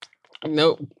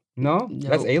 Nope. No,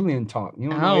 that's alien talk. You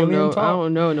don't know I don't alien know. talk. I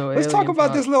don't know no Let's talk alien about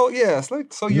talk. this little. Yes.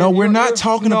 So No, we're not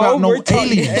talking about no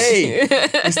aliens. Hey,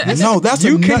 No, that's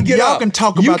you a can get y'all up. can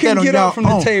talk You about can that on get y'all up from the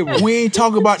own. table. We ain't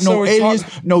talking about So no we're aliens,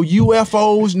 no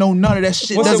UFOs, no none of that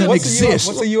shit doesn't exist.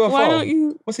 What's a UFO? Why don't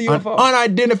you? What's a An UFO?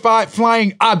 unidentified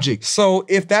flying object. So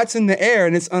if that's in the air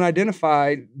and it's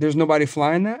unidentified, there's nobody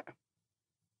flying that?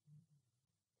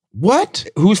 What?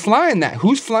 Who's flying that?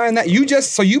 Who's flying that?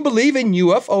 So you believe in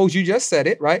UFOs? You just said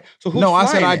it, right? So who's No, I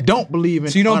flying said I it? don't believe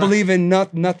in. So you don't believe in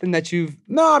nothing that you've.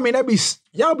 No, I mean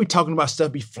y'all be talking about stuff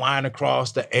be flying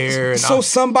across the air. And So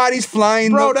somebody's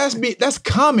flying. bro, that's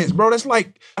comments, bro. That's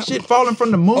like shit falling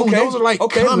from the moon. Okay, Those are like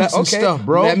okay, comments and okay. stuff,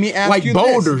 bro. Let me ask like you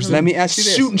boulders. this. Let me ask you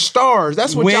this. Shooting stars.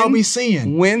 That's what y'all be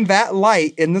seeing. When that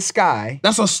light in the sky.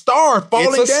 That's a star falling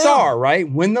down. It's a star, right?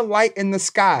 When the light in the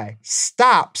sky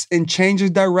stops and changes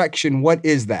direction, what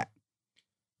is that?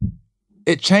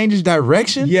 It changes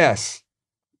direction? Yes.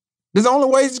 There's the only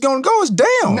way it's gonna go is down.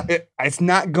 No, it's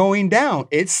not going down.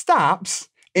 It stops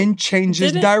and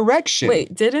changes direction.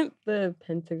 Wait, didn't the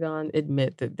Pentagon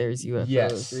admit that there's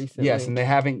UFOs recently? Yes, and they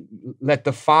haven't let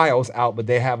the files out, but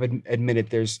they have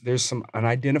admitted there's some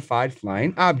unidentified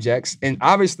flying objects, and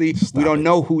obviously we don't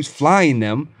know who's flying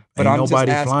them. But Ain't I'm nobody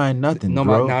just asking, flying nothing,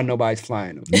 bro. Now nobody's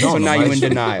flying them. No, So now you're in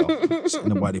nobody's- denial.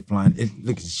 Nobody flying.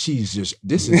 Look, this is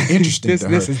interesting to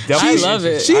her. This is definitely. I love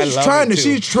it.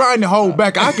 She's trying to hold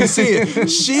back. I can see it.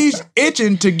 She's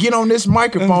itching to get on this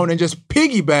microphone and just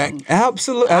piggyback.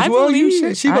 Absolutely. I As well, you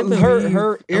believe. should. I believe.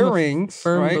 Her I'm a earrings,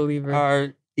 firm right, believer.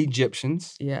 are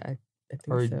Egyptians. Yeah, I think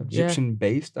Or so. Egyptian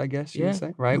based, I guess you would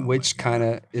say, right? Oh my Which kind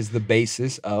of is the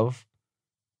basis of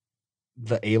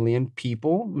the alien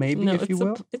people, maybe, No, if you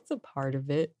will. it's a part of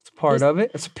it. It's part of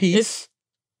it. It's a piece.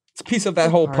 It's a piece of that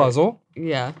whole part. puzzle.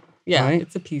 Yeah, Right?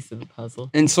 it's a piece of the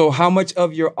puzzle. And so, how much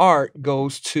of your art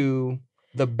goes to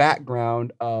the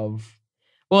background of?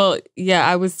 Well, yeah,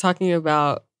 I was talking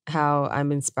about how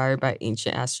I'm inspired by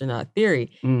ancient astronaut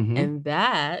theory. And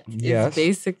that is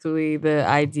basically the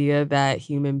idea that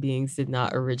human beings did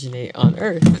not originate on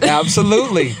Earth.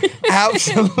 Absolutely.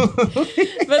 Absolutely.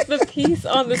 But the piece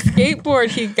on the skateboard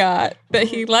he got that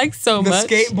he likes so much.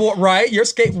 The skateboard, right? Your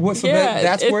skateboard. So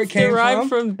that's where it came derived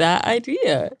from that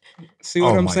idea. See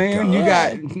what I'm saying? God. You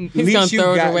got. He's gonna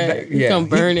throw it away. He's gonna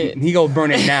burn it. He gonna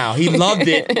burn it now. He loved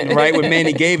it, right? When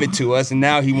Manny gave it to us, and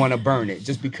now he want to burn it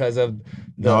just because of.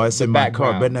 No, it's in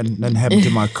background. My car. But nothing happened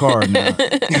to my car now.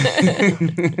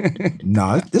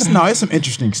 It's some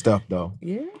interesting stuff though.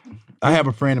 Yeah. I have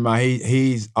a friend of mine.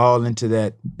 He's all into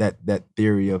that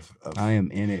theory of I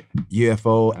am in it.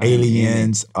 UFO,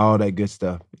 aliens, all that good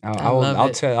stuff.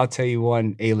 I'll tell you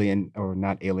one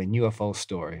UFO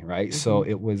story, right? So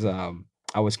it was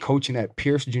I was coaching at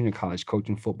Pierce Junior College,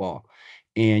 coaching football.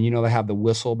 And they have the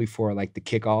whistle before like the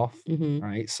kickoff,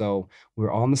 right? So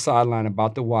we're on the sideline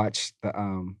about to watch the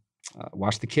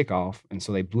kickoff, and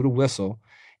so they blew the whistle,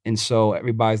 and so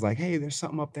everybody's like, "Hey, there's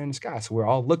something up there in the sky." So we're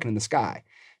all looking in the sky,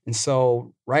 and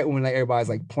so right when everybody's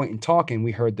like pointing, talking,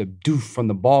 we heard the doof from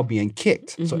the ball being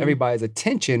kicked. So everybody's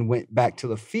attention went back to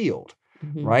the field,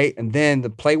 right? And then the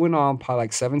play went on probably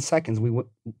like 7 seconds. We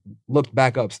looked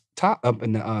back up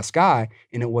in the sky,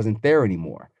 and it wasn't there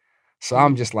anymore. So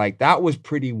I'm just like, that was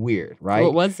pretty weird, right?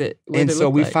 What was it? And so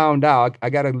we found out,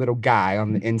 I got a little guy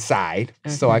on the inside.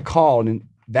 Okay. So I called, and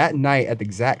that night at the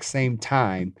exact same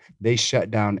time, they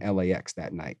shut down LAX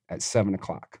that night at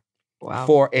 7:00. Wow.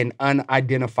 For an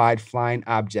unidentified flying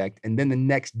object. And then the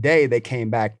next day they came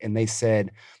back and they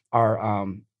said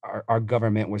our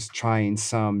government was trying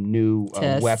some new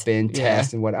weapon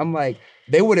test and what. I'm like,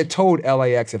 they would have told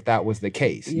LAX if that was the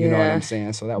case. You know what I'm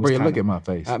saying? So that was Bria, look at my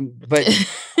face. But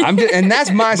I'm just, and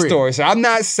that's my story. So I'm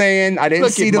not saying I didn't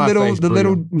see the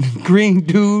little green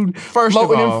dude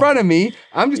floating in front of me.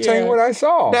 I'm just telling you what I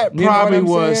saw. That probably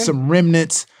was some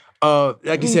remnants.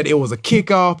 Like you said, it was a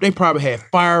kickoff. They probably had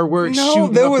fireworks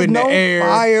shooting up in the air.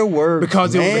 Fireworks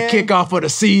because it was a kickoff of the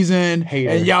season,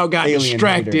 and y'all got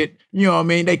distracted. You know what I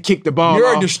mean? They kicked the ball off.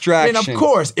 You're a distraction. And of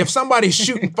course, if somebody's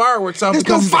shooting fireworks off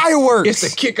because it's the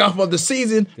kickoff of the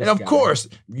season, and of course,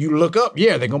 you look up,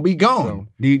 they're gonna be gone.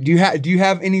 So, do you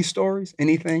have any stories?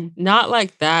 Anything? Not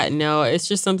like that. No, it's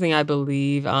just something I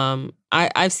believe.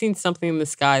 I've seen something in the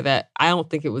sky that I don't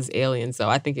think it was aliens, though.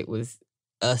 I think it was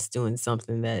us doing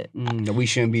something that we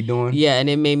shouldn't be doing. Yeah, and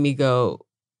it made me go,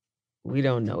 we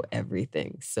don't know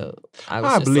everything. So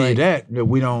I believe that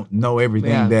we don't know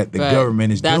everything that the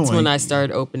government is doing. That's when I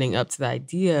started opening up to the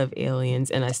idea of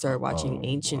aliens, and I started watching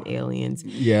Ancient Aliens.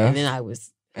 Yeah. And then I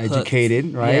was educated,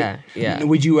 hooked. right? Yeah.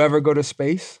 Would you ever go to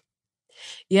space?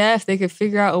 Yeah, if they could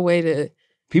figure out a way to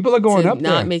people are going up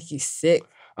not there. make you sick.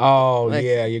 Oh,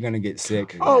 you're gonna get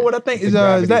sick. Oh, what I think is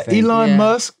that Elon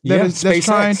Musk that's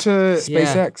trying to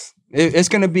SpaceX. It's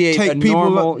gonna be a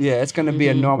normal. It's gonna be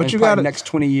a normal. But you got the next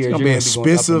 20 years. It's gonna be an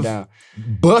expensive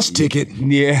bus ticket.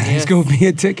 Yeah, it's gonna be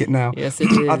a ticket now. Yes,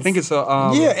 it is. I think it's a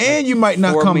and you might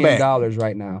not come back. $4 million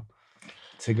right now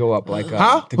to go up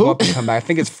to go up and come back. I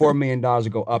think it's $4 million to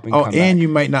go up and come back. Oh, and you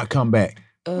might not come back.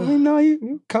 No,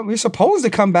 you're supposed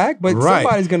to come back, but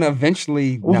somebody's gonna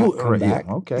eventually not come back.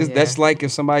 Okay, that's like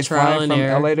if somebody's flying from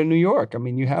LA to New York. I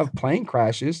mean, you have plane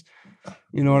crashes.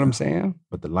 You know what I'm saying?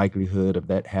 But the likelihood of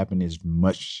that happening is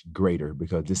much greater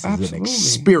because this is an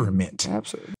experiment.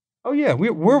 Absolutely. Oh yeah,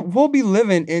 we'll be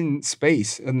living in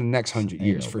space in the next 100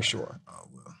 years for sure.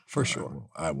 For sure.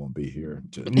 I won't be here.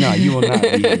 No, you will not be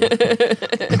here.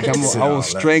 I will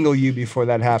strangle you before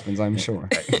that happens, I'm sure.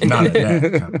 None of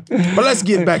that. But let's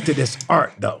get back to this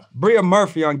art, though. Bria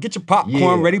Murphy on Getcha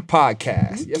Popcorn Ready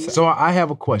podcast. Yes, sir. So I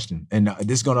have a question, and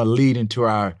this is going to lead into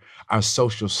our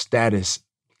social status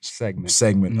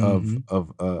segment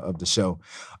of the show.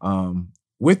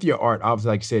 With your art, obviously,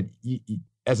 like you said,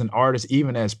 as an artist,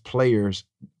 even as players,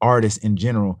 artists in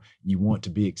general, you want to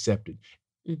be accepted.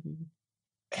 Mm-hmm.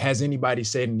 Has anybody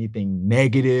said anything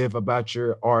negative about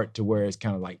your art to where it's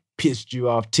kind of like pissed you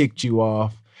off, ticked you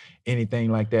off,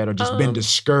 anything like that, or just been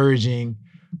discouraging?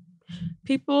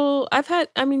 I've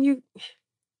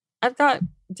got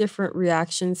different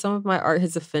reactions. Some of my art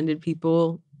has offended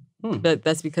people, but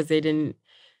that's because they didn't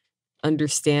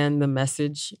understand the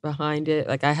message behind it.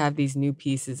 Like I have these new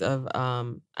pieces of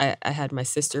I had my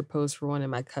sister pose for one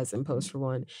and my cousin pose for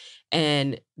one,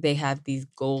 and they have these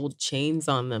gold chains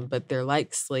on them, but they're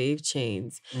like slave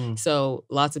chains. So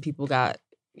lots of people got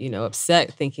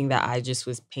upset thinking that I just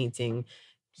was painting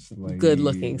good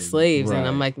looking slaves, and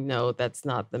I'm like, no, that's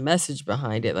not the message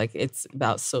behind it. Like it's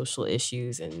about social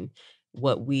issues and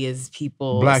what we as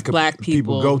people, black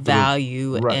people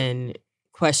value and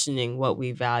questioning what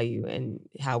we value and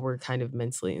how we're kind of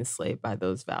mentally enslaved by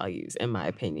those values, in my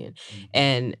opinion.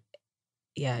 And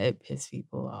yeah, it pissed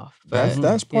people off. But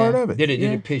that's part of it. Did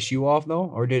it piss you off though,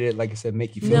 or did it, like I said,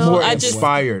 make you feel more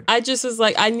inspired? I just was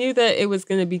like, I knew that it was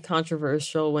going to be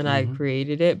controversial when I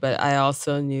created it, but I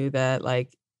also knew that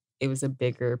like it was a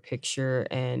bigger picture,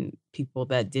 and people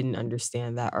that didn't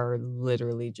understand that are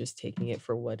literally just taking it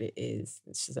for what it is.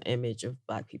 It's just an image of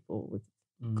Black people with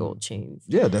gold chains.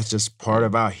 Yeah, that's just part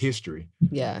of our history.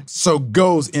 Yeah. So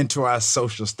goes into our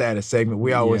social status segment.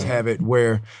 We always have it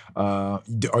where are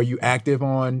you active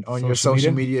on your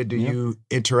social media? Do you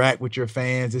interact with your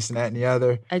fans, this and that and the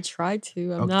other? I try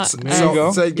to. I'm not. So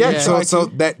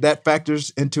that factors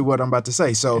into what I'm about to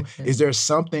say. So is there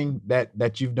something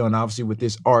that you've done, obviously with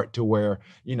this art, to where,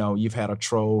 you know, you've had a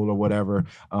troll or whatever,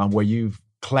 where you've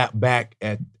clapped back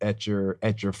at your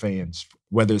fans,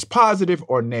 whether it's positive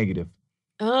or negative?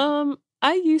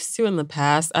 I used to in the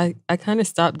past. I kind of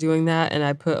stopped doing that, and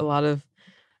I put a lot of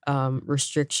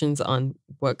restrictions on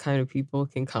what kind of people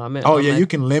can comment. Oh yeah, you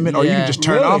can limit, or you can just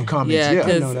turn off comments. Yeah,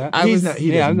 I know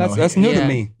that. That's new to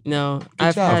me. No,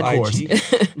 I've had, of course.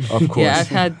 Yeah, I've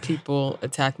had people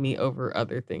attack me over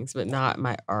other things, but not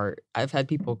my art. I've had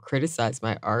people criticize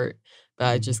my art, but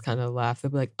I just kind of laugh. They'll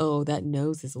be like, "Oh, that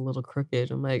nose is a little crooked."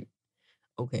 I'm like,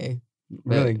 okay.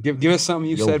 Really? Give us something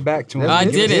you said back to him. I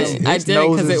didn't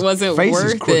because it wasn't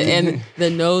worth it, and the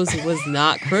nose was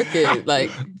not crooked.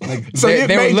 So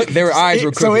their eyes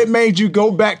were crooked. So it made you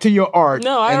go back to your art.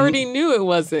 No, I already knew it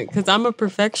wasn't, because I'm a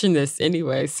perfectionist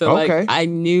anyway. So like I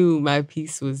knew my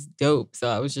piece was dope. So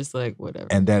I was just like, whatever.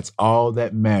 And that's all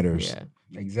that matters. Yeah.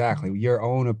 Exactly. Your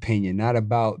own opinion, not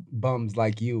about bums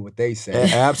like you, what they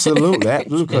say. Absolutely.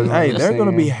 Because, hey, there are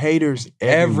going to be haters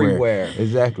everywhere.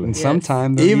 Exactly. And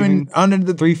sometimes even under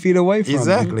the 3 feet away from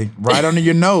you. Right under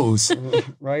your nose.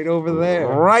 Right over there.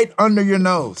 Right under your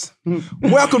nose.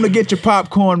 Welcome to Get Your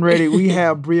Popcorn Ready. We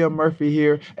have Bria Murphy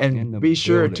here. And be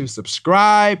sure to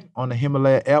subscribe on the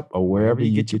Himalaya app or wherever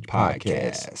you get your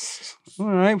podcasts. All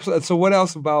right. So what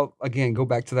else about, again, go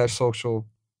back to that social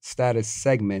status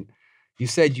segment. You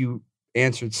said you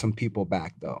answered some people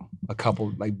back though, a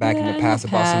couple like back in the past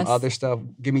about some other stuff.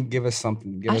 Give us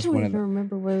something. Give us one of them. I don't even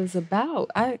remember what it was about.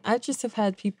 I just have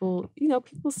had people,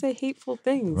 people say hateful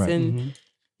things, and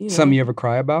some you ever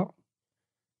cry about?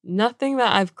 Nothing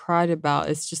that I've cried about.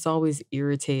 It's just always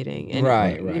irritating,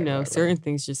 and certain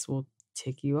things just will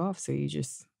tick you off, so you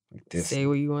just say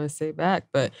what you want to say back,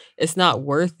 but it's not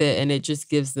worth it, and it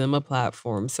just gives them a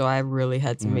platform. So I really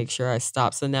had to make sure I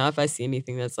stop. So now if I see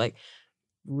anything that's like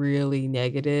really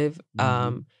negative,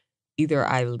 either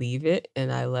I leave it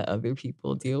and I let other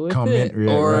people deal with it,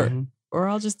 or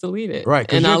I'll just delete it. Right.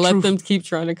 And I'll let them keep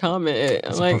trying to comment it.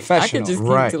 I'm like, I could just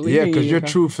keep deleting it. Yeah, because your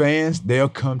true fans, they'll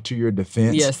come to your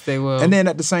defense. Yes, they will. And then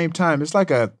at the same time, it's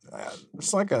like a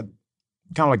kind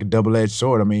of like a double-edged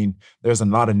sword. I mean, there's a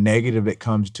lot of negative that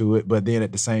comes to it, but then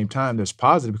at the same time, there's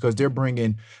positive because they're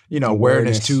bringing,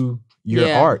 awareness to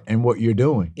your art and what you're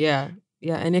doing. Yeah.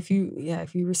 Yeah, and if you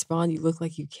respond, you look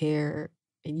like you care,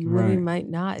 and you really might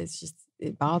not. It's just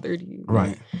it bothered you.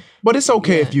 Right. But it's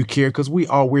okay if you care, because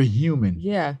we're human.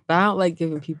 Yeah, but I don't like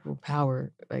giving people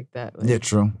power like that. Yeah,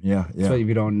 true. Yeah. So if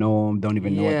you don't know them, don't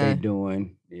even know what they're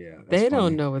doing. Yeah, they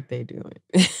don't know what they're doing.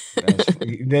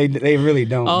 They really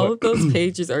don't. All of those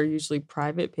pages are usually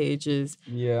private pages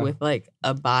with like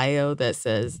a bio that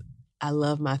says, I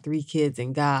love my 3 kids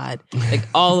and God. Like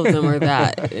all of them are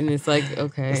that. And it's like,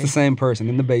 okay. It's the same person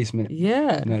in the basement.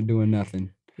 Yeah. Not doing nothing.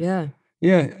 Yeah.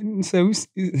 Yeah. So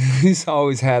he's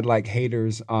always had like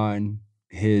haters on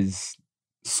his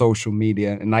social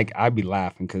media. And like, I'd be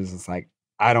laughing because it's like,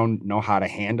 I don't know how to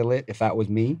handle it if that was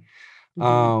me.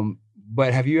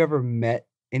 But have you ever met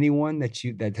anyone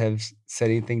that has said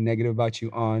anything negative about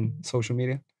you on social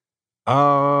media?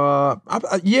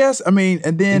 Yes. I mean,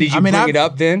 and then did you bring it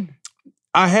up then?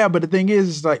 I have, but the thing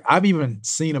is like I've even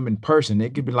seen them in person.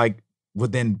 It could be like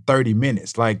within 30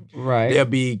 minutes. Like they'll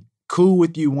be cool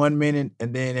with you 1 minute,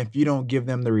 and then if you don't give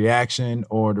them the reaction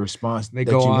or the response they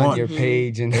that go you on want, your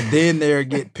page and then they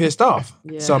get pissed off.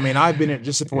 So I mean, I've been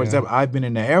example, I've been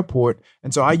in the airport,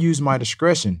 and so I use my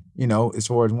discretion, as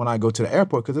far as when I go to the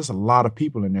airport, because there's a lot of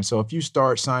people in there. So if you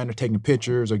start signing or taking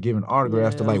pictures or giving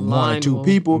autographs to like 1 or 2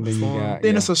 people,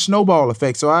 then it's a snowball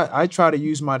effect. So I try to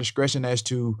use my discretion as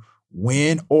to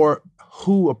when or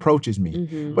who approaches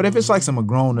me. But if it's like some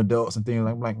grown adults and things,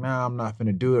 I'm like, nah, I'm not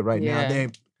finna do it right now.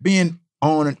 Then being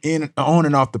on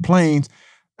and off the planes,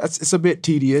 it's a bit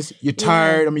tedious. You're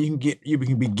tired. I mean, you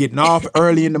can be getting off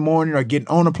early in the morning or getting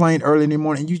on a plane early in the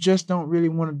morning. And you just don't really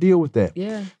want to deal with that.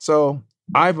 Yeah. So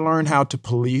I've learned how to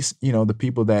police, the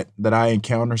people that I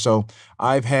encounter. So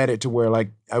I've had it to where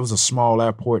like I was a small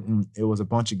airport and it was a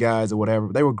bunch of guys or whatever.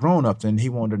 They were grown-ups and he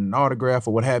wanted an autograph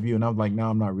or what have you. And I was like, no,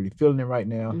 I'm not really feeling it right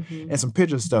now. And some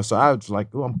pictures and stuff. So I was like,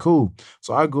 oh, I'm cool.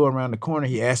 So I go around the corner.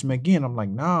 He asked me again. I'm like,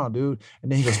 nah, dude.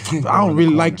 And then he goes, I don't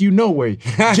really like you no way.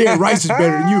 Jerry Rice is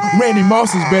better than you. Randy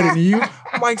Moss is better than you.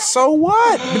 I'm like, so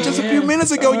what? But just a few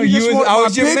minutes ago, you just wanted my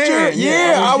picture.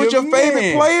 Yeah, I was your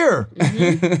favorite player.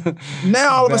 Now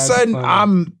all of a sudden,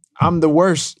 I'm the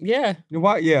worst. Yeah.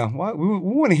 Why? Yeah. Why? We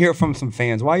want to hear from some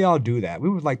fans. Why y'all do that? We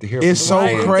would like to hear. It's from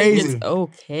so crazy. It's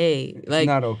okay. Like, it's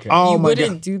not okay. Oh, you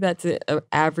wouldn't do that to an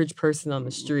average person on the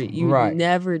street. You would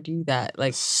never do that.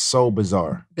 Like, so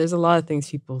bizarre. There's a lot of things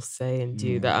people say and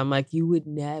do that I'm like, you would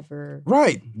never.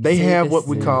 Right. They have what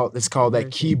we call. It's called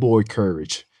that keyboard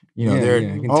courage.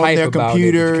 They're on their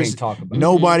computers.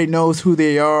 Nobody knows who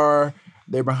they are.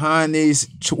 They're behind these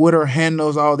Twitter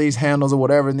handles, all these handles or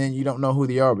whatever, and then you don't know who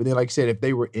they are. But then, like I said, if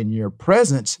they were in your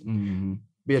presence,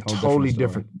 be a totally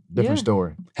different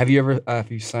story. Have you ever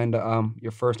have you signed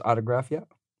your first autograph yet?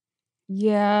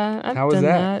 Yeah, I've done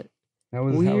that. That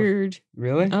was weird.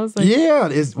 Really? I was like, yeah.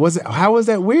 How was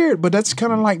that weird? But that's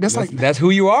kind of like that's who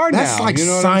you are now. That's like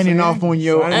signing off on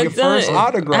your first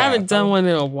autograph. I haven't done one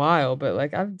in a while, but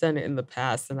like I've done it in the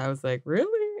past, and I was like, really?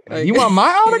 Like, you want my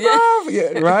autograph?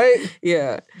 Yeah, right?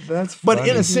 Yeah. That's funny. But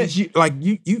in a sense, you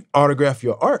autograph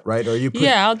your art, right? Or you put,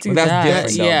 I'll do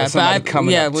that. Yeah, but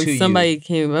when somebody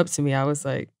came up to me, I was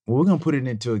like, well, we're gonna put it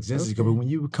into existence. But when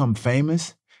you become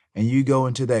famous and you go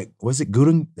into that, was it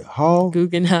Guggenheim?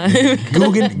 Guggenheim.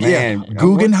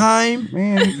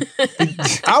 Man,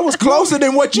 I was closer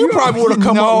than what you probably would have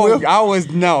come up with.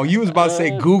 You was about to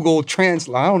say Google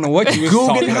Translate. I don't know what you was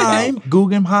talking about.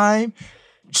 Guggenheim.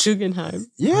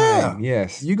 Yeah.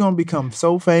 Yes. You're gonna become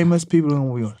so famous. People are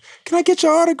gonna be, can I get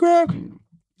your autograph?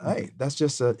 Hey, it's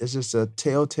just a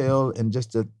telltale and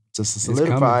just to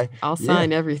solidify. I'll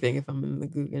sign everything if I'm in the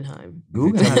Guggenheim.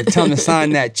 Tell them to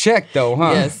sign that check though,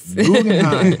 huh? Yes.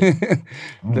 Guggenheim.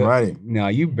 All right. No,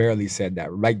 you barely said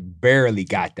that. Like barely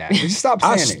got that. Just stop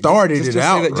saying it. I started it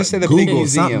out. Just say the big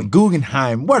museum.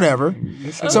 Guggenheim, whatever.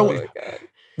 So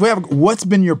what's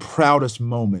been your proudest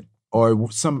moment? Or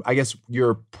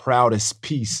your proudest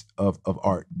piece of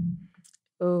art.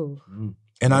 Oh.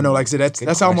 And I know, like I said,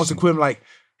 that's almost equivalent. Like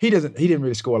he didn't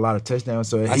really score a lot of touchdowns,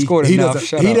 so he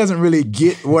doesn't really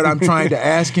get what I'm trying to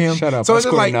ask him. Shut up. So it's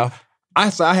just like enough. I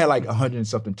had like 100 and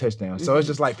something touchdowns. So it's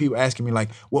just like people asking me like,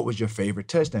 what was your favorite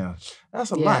touchdown?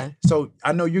 That's a lot. So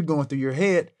I know you're going through your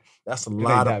head. That's a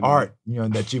lot of art,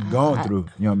 that you've gone through.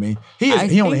 You know what I mean?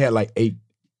 He only had like 8.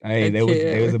 Hey,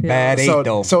 it was a bad 8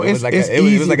 though. So it was like a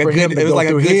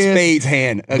good spades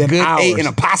hand, a good hours. 8 and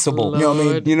a possible. You know what I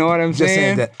mean? You know what I'm just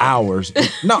saying? That hours.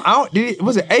 No,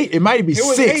 was it 8? It might be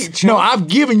 6. 8, no, I've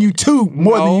given you 2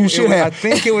 more than you should have. I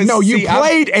think it was. No, you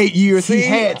played 8 years. He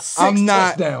had 6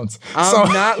 touchdowns.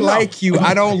 I'm not like you.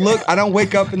 I don't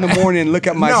wake up in the morning and look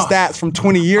at my stats from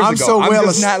 20 years ago. I'm so well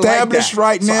established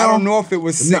right now. I don't know if it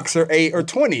was 6 or 8 or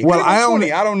 20. Well, I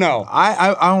don't know.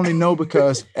 I only know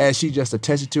because as she just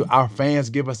attested to, our fans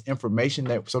give us information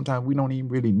that sometimes we don't even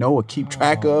really know or keep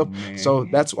track of. Man. So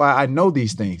that's why I know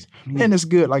these things. And it's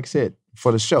good, like I said,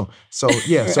 for the show. So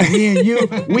yeah, so me and you,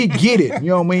 we get it. You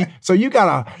know what I mean? So you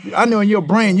I know in your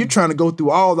brain, you're trying to go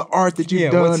through all the art that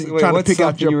you've done, trying to pick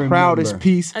out your proudest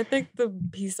piece. I think the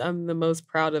piece I'm the most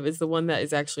proud of is the one that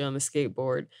is actually on the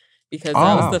skateboard, because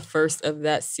that was the first of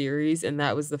that series, and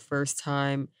that was the first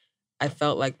time I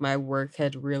felt like my work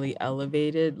had really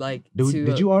elevated. Like,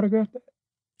 did you autograph that?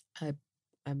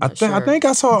 I'm not sure. I think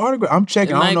I saw an autograph. I'm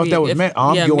checking. I don't know if that was meant.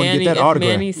 I'm going to get that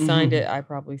autograph. If Manny signed it, I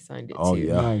probably signed it too. Oh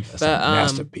yeah, nice. That's a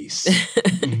masterpiece.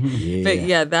 But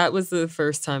yeah, that was the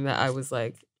first time that I was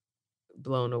like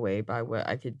blown away by what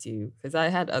I could do, because I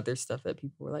had other stuff that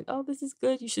people were like, "Oh, this is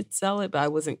good. You should sell it," but I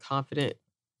wasn't confident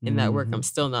in that work. I'm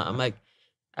still not. I'm like,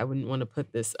 I wouldn't want to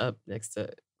put this up next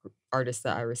to artists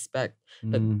that I respect,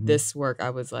 but this work, I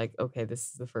was like, okay, this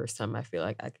is the first time I feel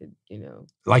like I could,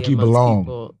 like you belong.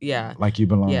 People. Yeah, like you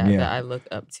belong. Yeah, that I look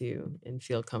up to and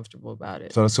feel comfortable about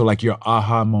it. So like your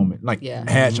aha moment, like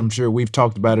Hatch. I'm sure we've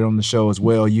talked about it on the show as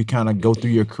well. You kind of go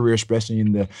through your career, especially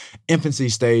in the infancy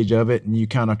stage of it, and you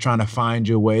kind of trying to find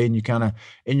your way, and you kind of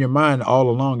in your mind all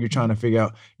along, you're trying to figure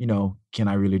out, can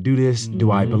I really do this?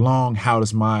 Do I belong? How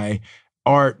does my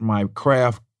art, my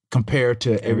craft compare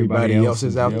to everybody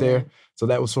else's out there? So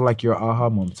that was sort of like your aha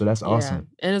moment. So that's awesome.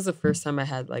 And it was the first time I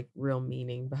had like real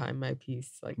meaning behind my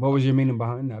piece. Like, what was your meaning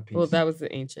behind that piece? Well, that was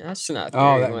the ancient astronaut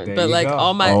theory one. But like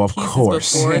all my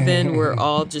pieces before then were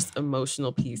all just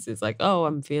emotional pieces. Like, oh,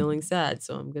 I'm feeling sad,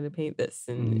 so I'm gonna paint this.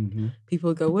 And people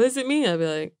would go, what does it mean? I'd be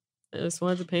like, I just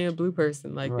wanted to paint a blue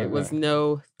person. Like it was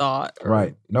no thought.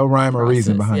 Or no rhyme or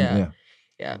reason behind it.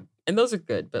 Yeah. And those are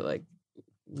good, but like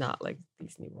not like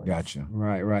these new ones. Gotcha.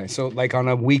 Right. So like on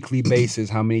a weekly basis,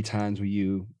 how many times will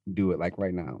you do it like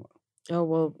right now? Oh,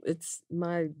 well, it's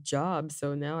my job,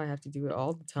 so now I have to do it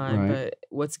all the time. But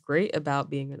what's great about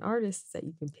being an artist is that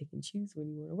you can pick and choose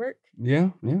when you want to work.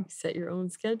 Yeah. You set your own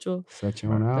schedule. Set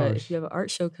your own hours. But if you have an art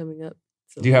show coming up,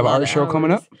 do you have an art show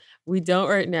coming up? We don't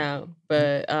right now,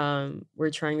 but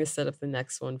we're trying to set up the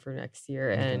next one for next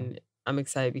year, and I'm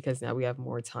excited because now we have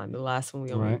more time. The last one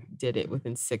we only did it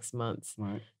within 6 months.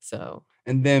 So.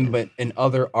 And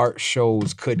other art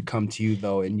shows could come to you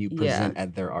though, and you present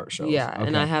at their art shows. Yeah,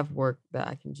 and I have work that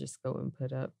I can just go and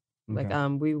put up. Like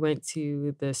we went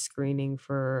to the screening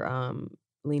for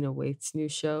Lena Waithe's new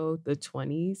show, the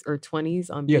 20s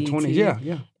on BET. 20s,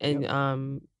 yeah.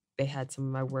 And they had some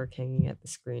of my work hanging at the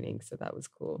screening, so that was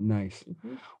cool. Nice.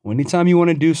 Well, anytime you want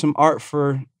to do some art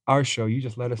for our show, you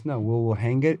just let us know. We'll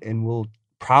hang it and we'll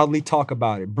proudly talk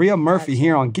about it. Bria Murphy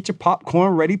here on Getcha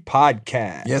Popcorn Ready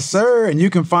podcast. Yes, sir. And you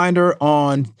can find her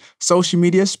on social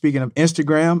media, speaking of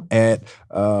Instagram, at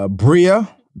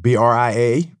Bria,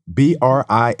 BRIA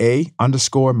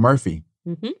 _Murphy.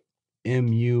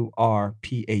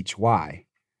 MURPHY.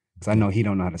 Because I know he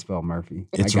don't know how to spell Murphy.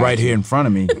 It's right here in front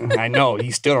of me. I know.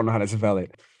 You still don't know how to spell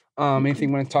it. Anything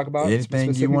you want to talk about?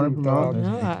 Anything you want to promote?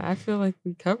 No, I feel like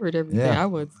we covered everything I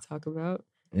wanted to talk about.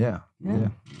 Yeah.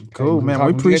 Cool, man.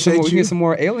 We appreciate you. We get some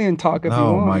more alien talk if you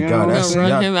want. Oh, my God. We're going to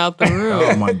run him out the room.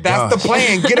 Oh, my God. That's the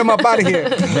plan. Get him up out of here.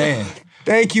 Man.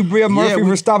 Thank you, Bria Murphy,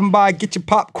 for stopping by. Get your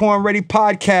popcorn ready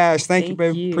podcast. Thank you,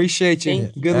 baby. Appreciate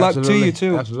you. Good luck to you,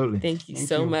 too. Absolutely. Thank you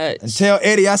so much. And tell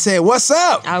Eddie I said, what's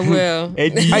up? I will.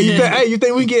 Hey, you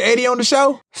think we can get Eddie on the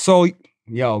show? So,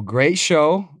 great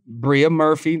show. Bria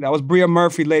Murphy. That was Bria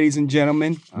Murphy, ladies and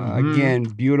gentlemen. Again,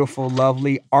 beautiful,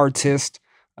 lovely artist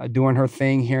doing her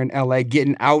thing here in LA,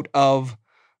 getting out of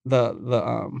the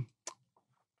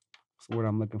what's the word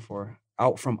I'm looking for?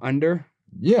 Out from under.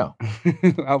 Yeah.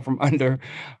 Out from under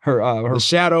her the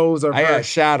shadows of her.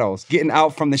 Shadows. Getting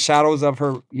out from the shadows of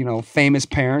her, famous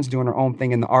parents, doing her own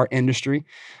thing in the art industry.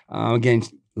 Again,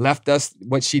 left us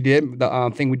what she did,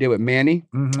 the thing we did with Manny.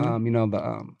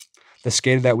 The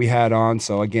skater that we had on.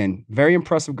 So again, very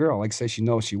impressive girl. Like I said, she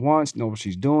knows what she wants, knows what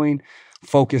she's doing,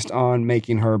 focused on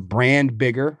making her brand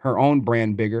bigger, her own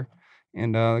brand bigger.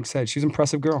 And like I said, she's an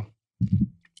impressive girl.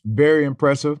 Very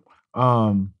impressive.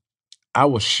 I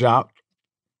was shocked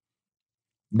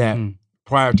that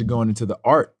prior to going into the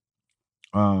art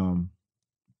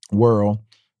world,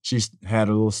 she's had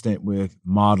a little stint with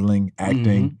modeling,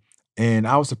 acting, and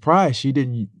I was surprised she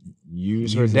didn't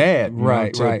use her dad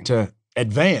to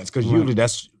advance, because usually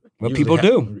that's what people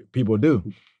do. People do.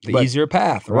 The easier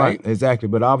path, right? Exactly.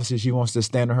 But obviously she wants to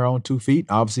stand on her own 2 feet.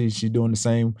 Obviously she's doing the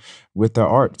same with her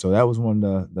art. So that was one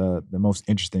of the most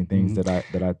interesting things that I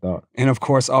thought. And of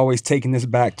course, always taking this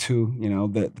back to,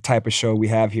 the type of show we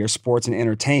have here, sports and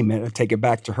entertainment. I take it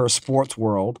back to her sports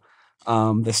world.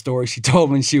 The story she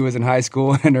told when she was in high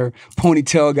school and her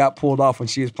ponytail got pulled off when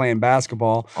she was playing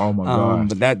basketball. Oh my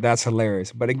God. But that's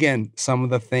hilarious. But again, some of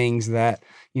the things that,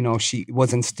 she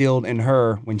was instilled in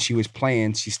her when she was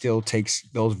playing, she still takes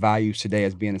those values today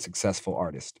as being a successful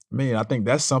artist. I think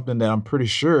that's something that I'm pretty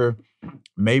sure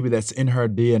maybe that's in her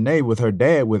DNA with her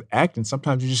dad with acting.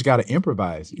 Sometimes you just got to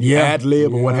improvise, ad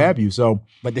lib or what have you. So,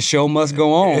 but the show must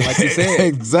go on, like you said.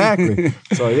 Exactly.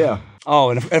 So yeah. Oh,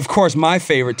 and of course, my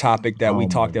favorite topic that we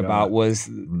talked about was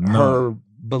her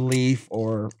belief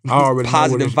or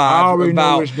positive vibe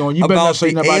about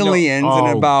the aliens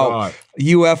and about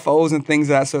UFOs and things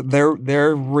like that. So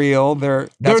they're real. They're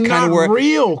not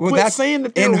real. Quit saying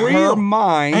that they're real. In her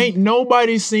mind, ain't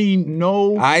nobody seen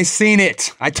no. I seen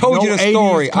it. I told you the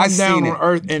story. I seen it. On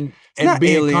Earth and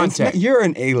be in contact. You're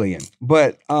an alien,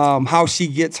 but how she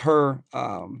gets her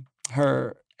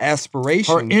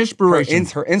aspiration,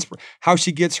 how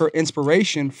she gets her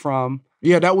inspiration from.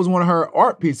 Yeah, that was one of her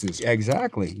art pieces.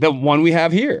 Exactly. The one we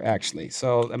have here, actually.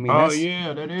 So, that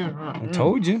is. I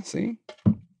told you, see?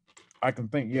 I can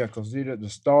think, because the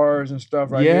stars and stuff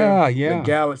right here. Yeah. The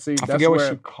galaxy. I forget what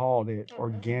she called it.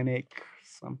 Organic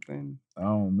something. I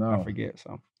don't know. I forget,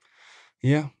 so.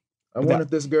 Yeah. I wonder if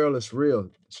this girl is real.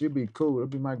 She'd be cool. It'd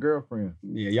be my girlfriend.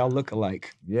 Yeah, y'all look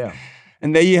alike. Yeah.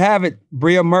 And there you have it,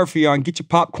 Bria Murphy on Get Your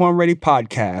Popcorn Ready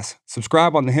podcast.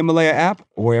 Subscribe on the Himalaya app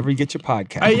or wherever you get your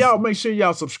podcast. Hey, y'all, make sure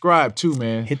y'all subscribe too,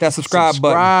 man. Hit that subscribe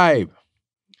button.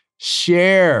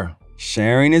 Share.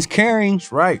 Sharing is caring.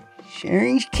 That's right.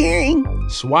 Sharing's caring.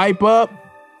 Swipe up,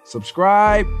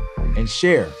 subscribe, and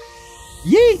share.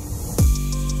 Yeet.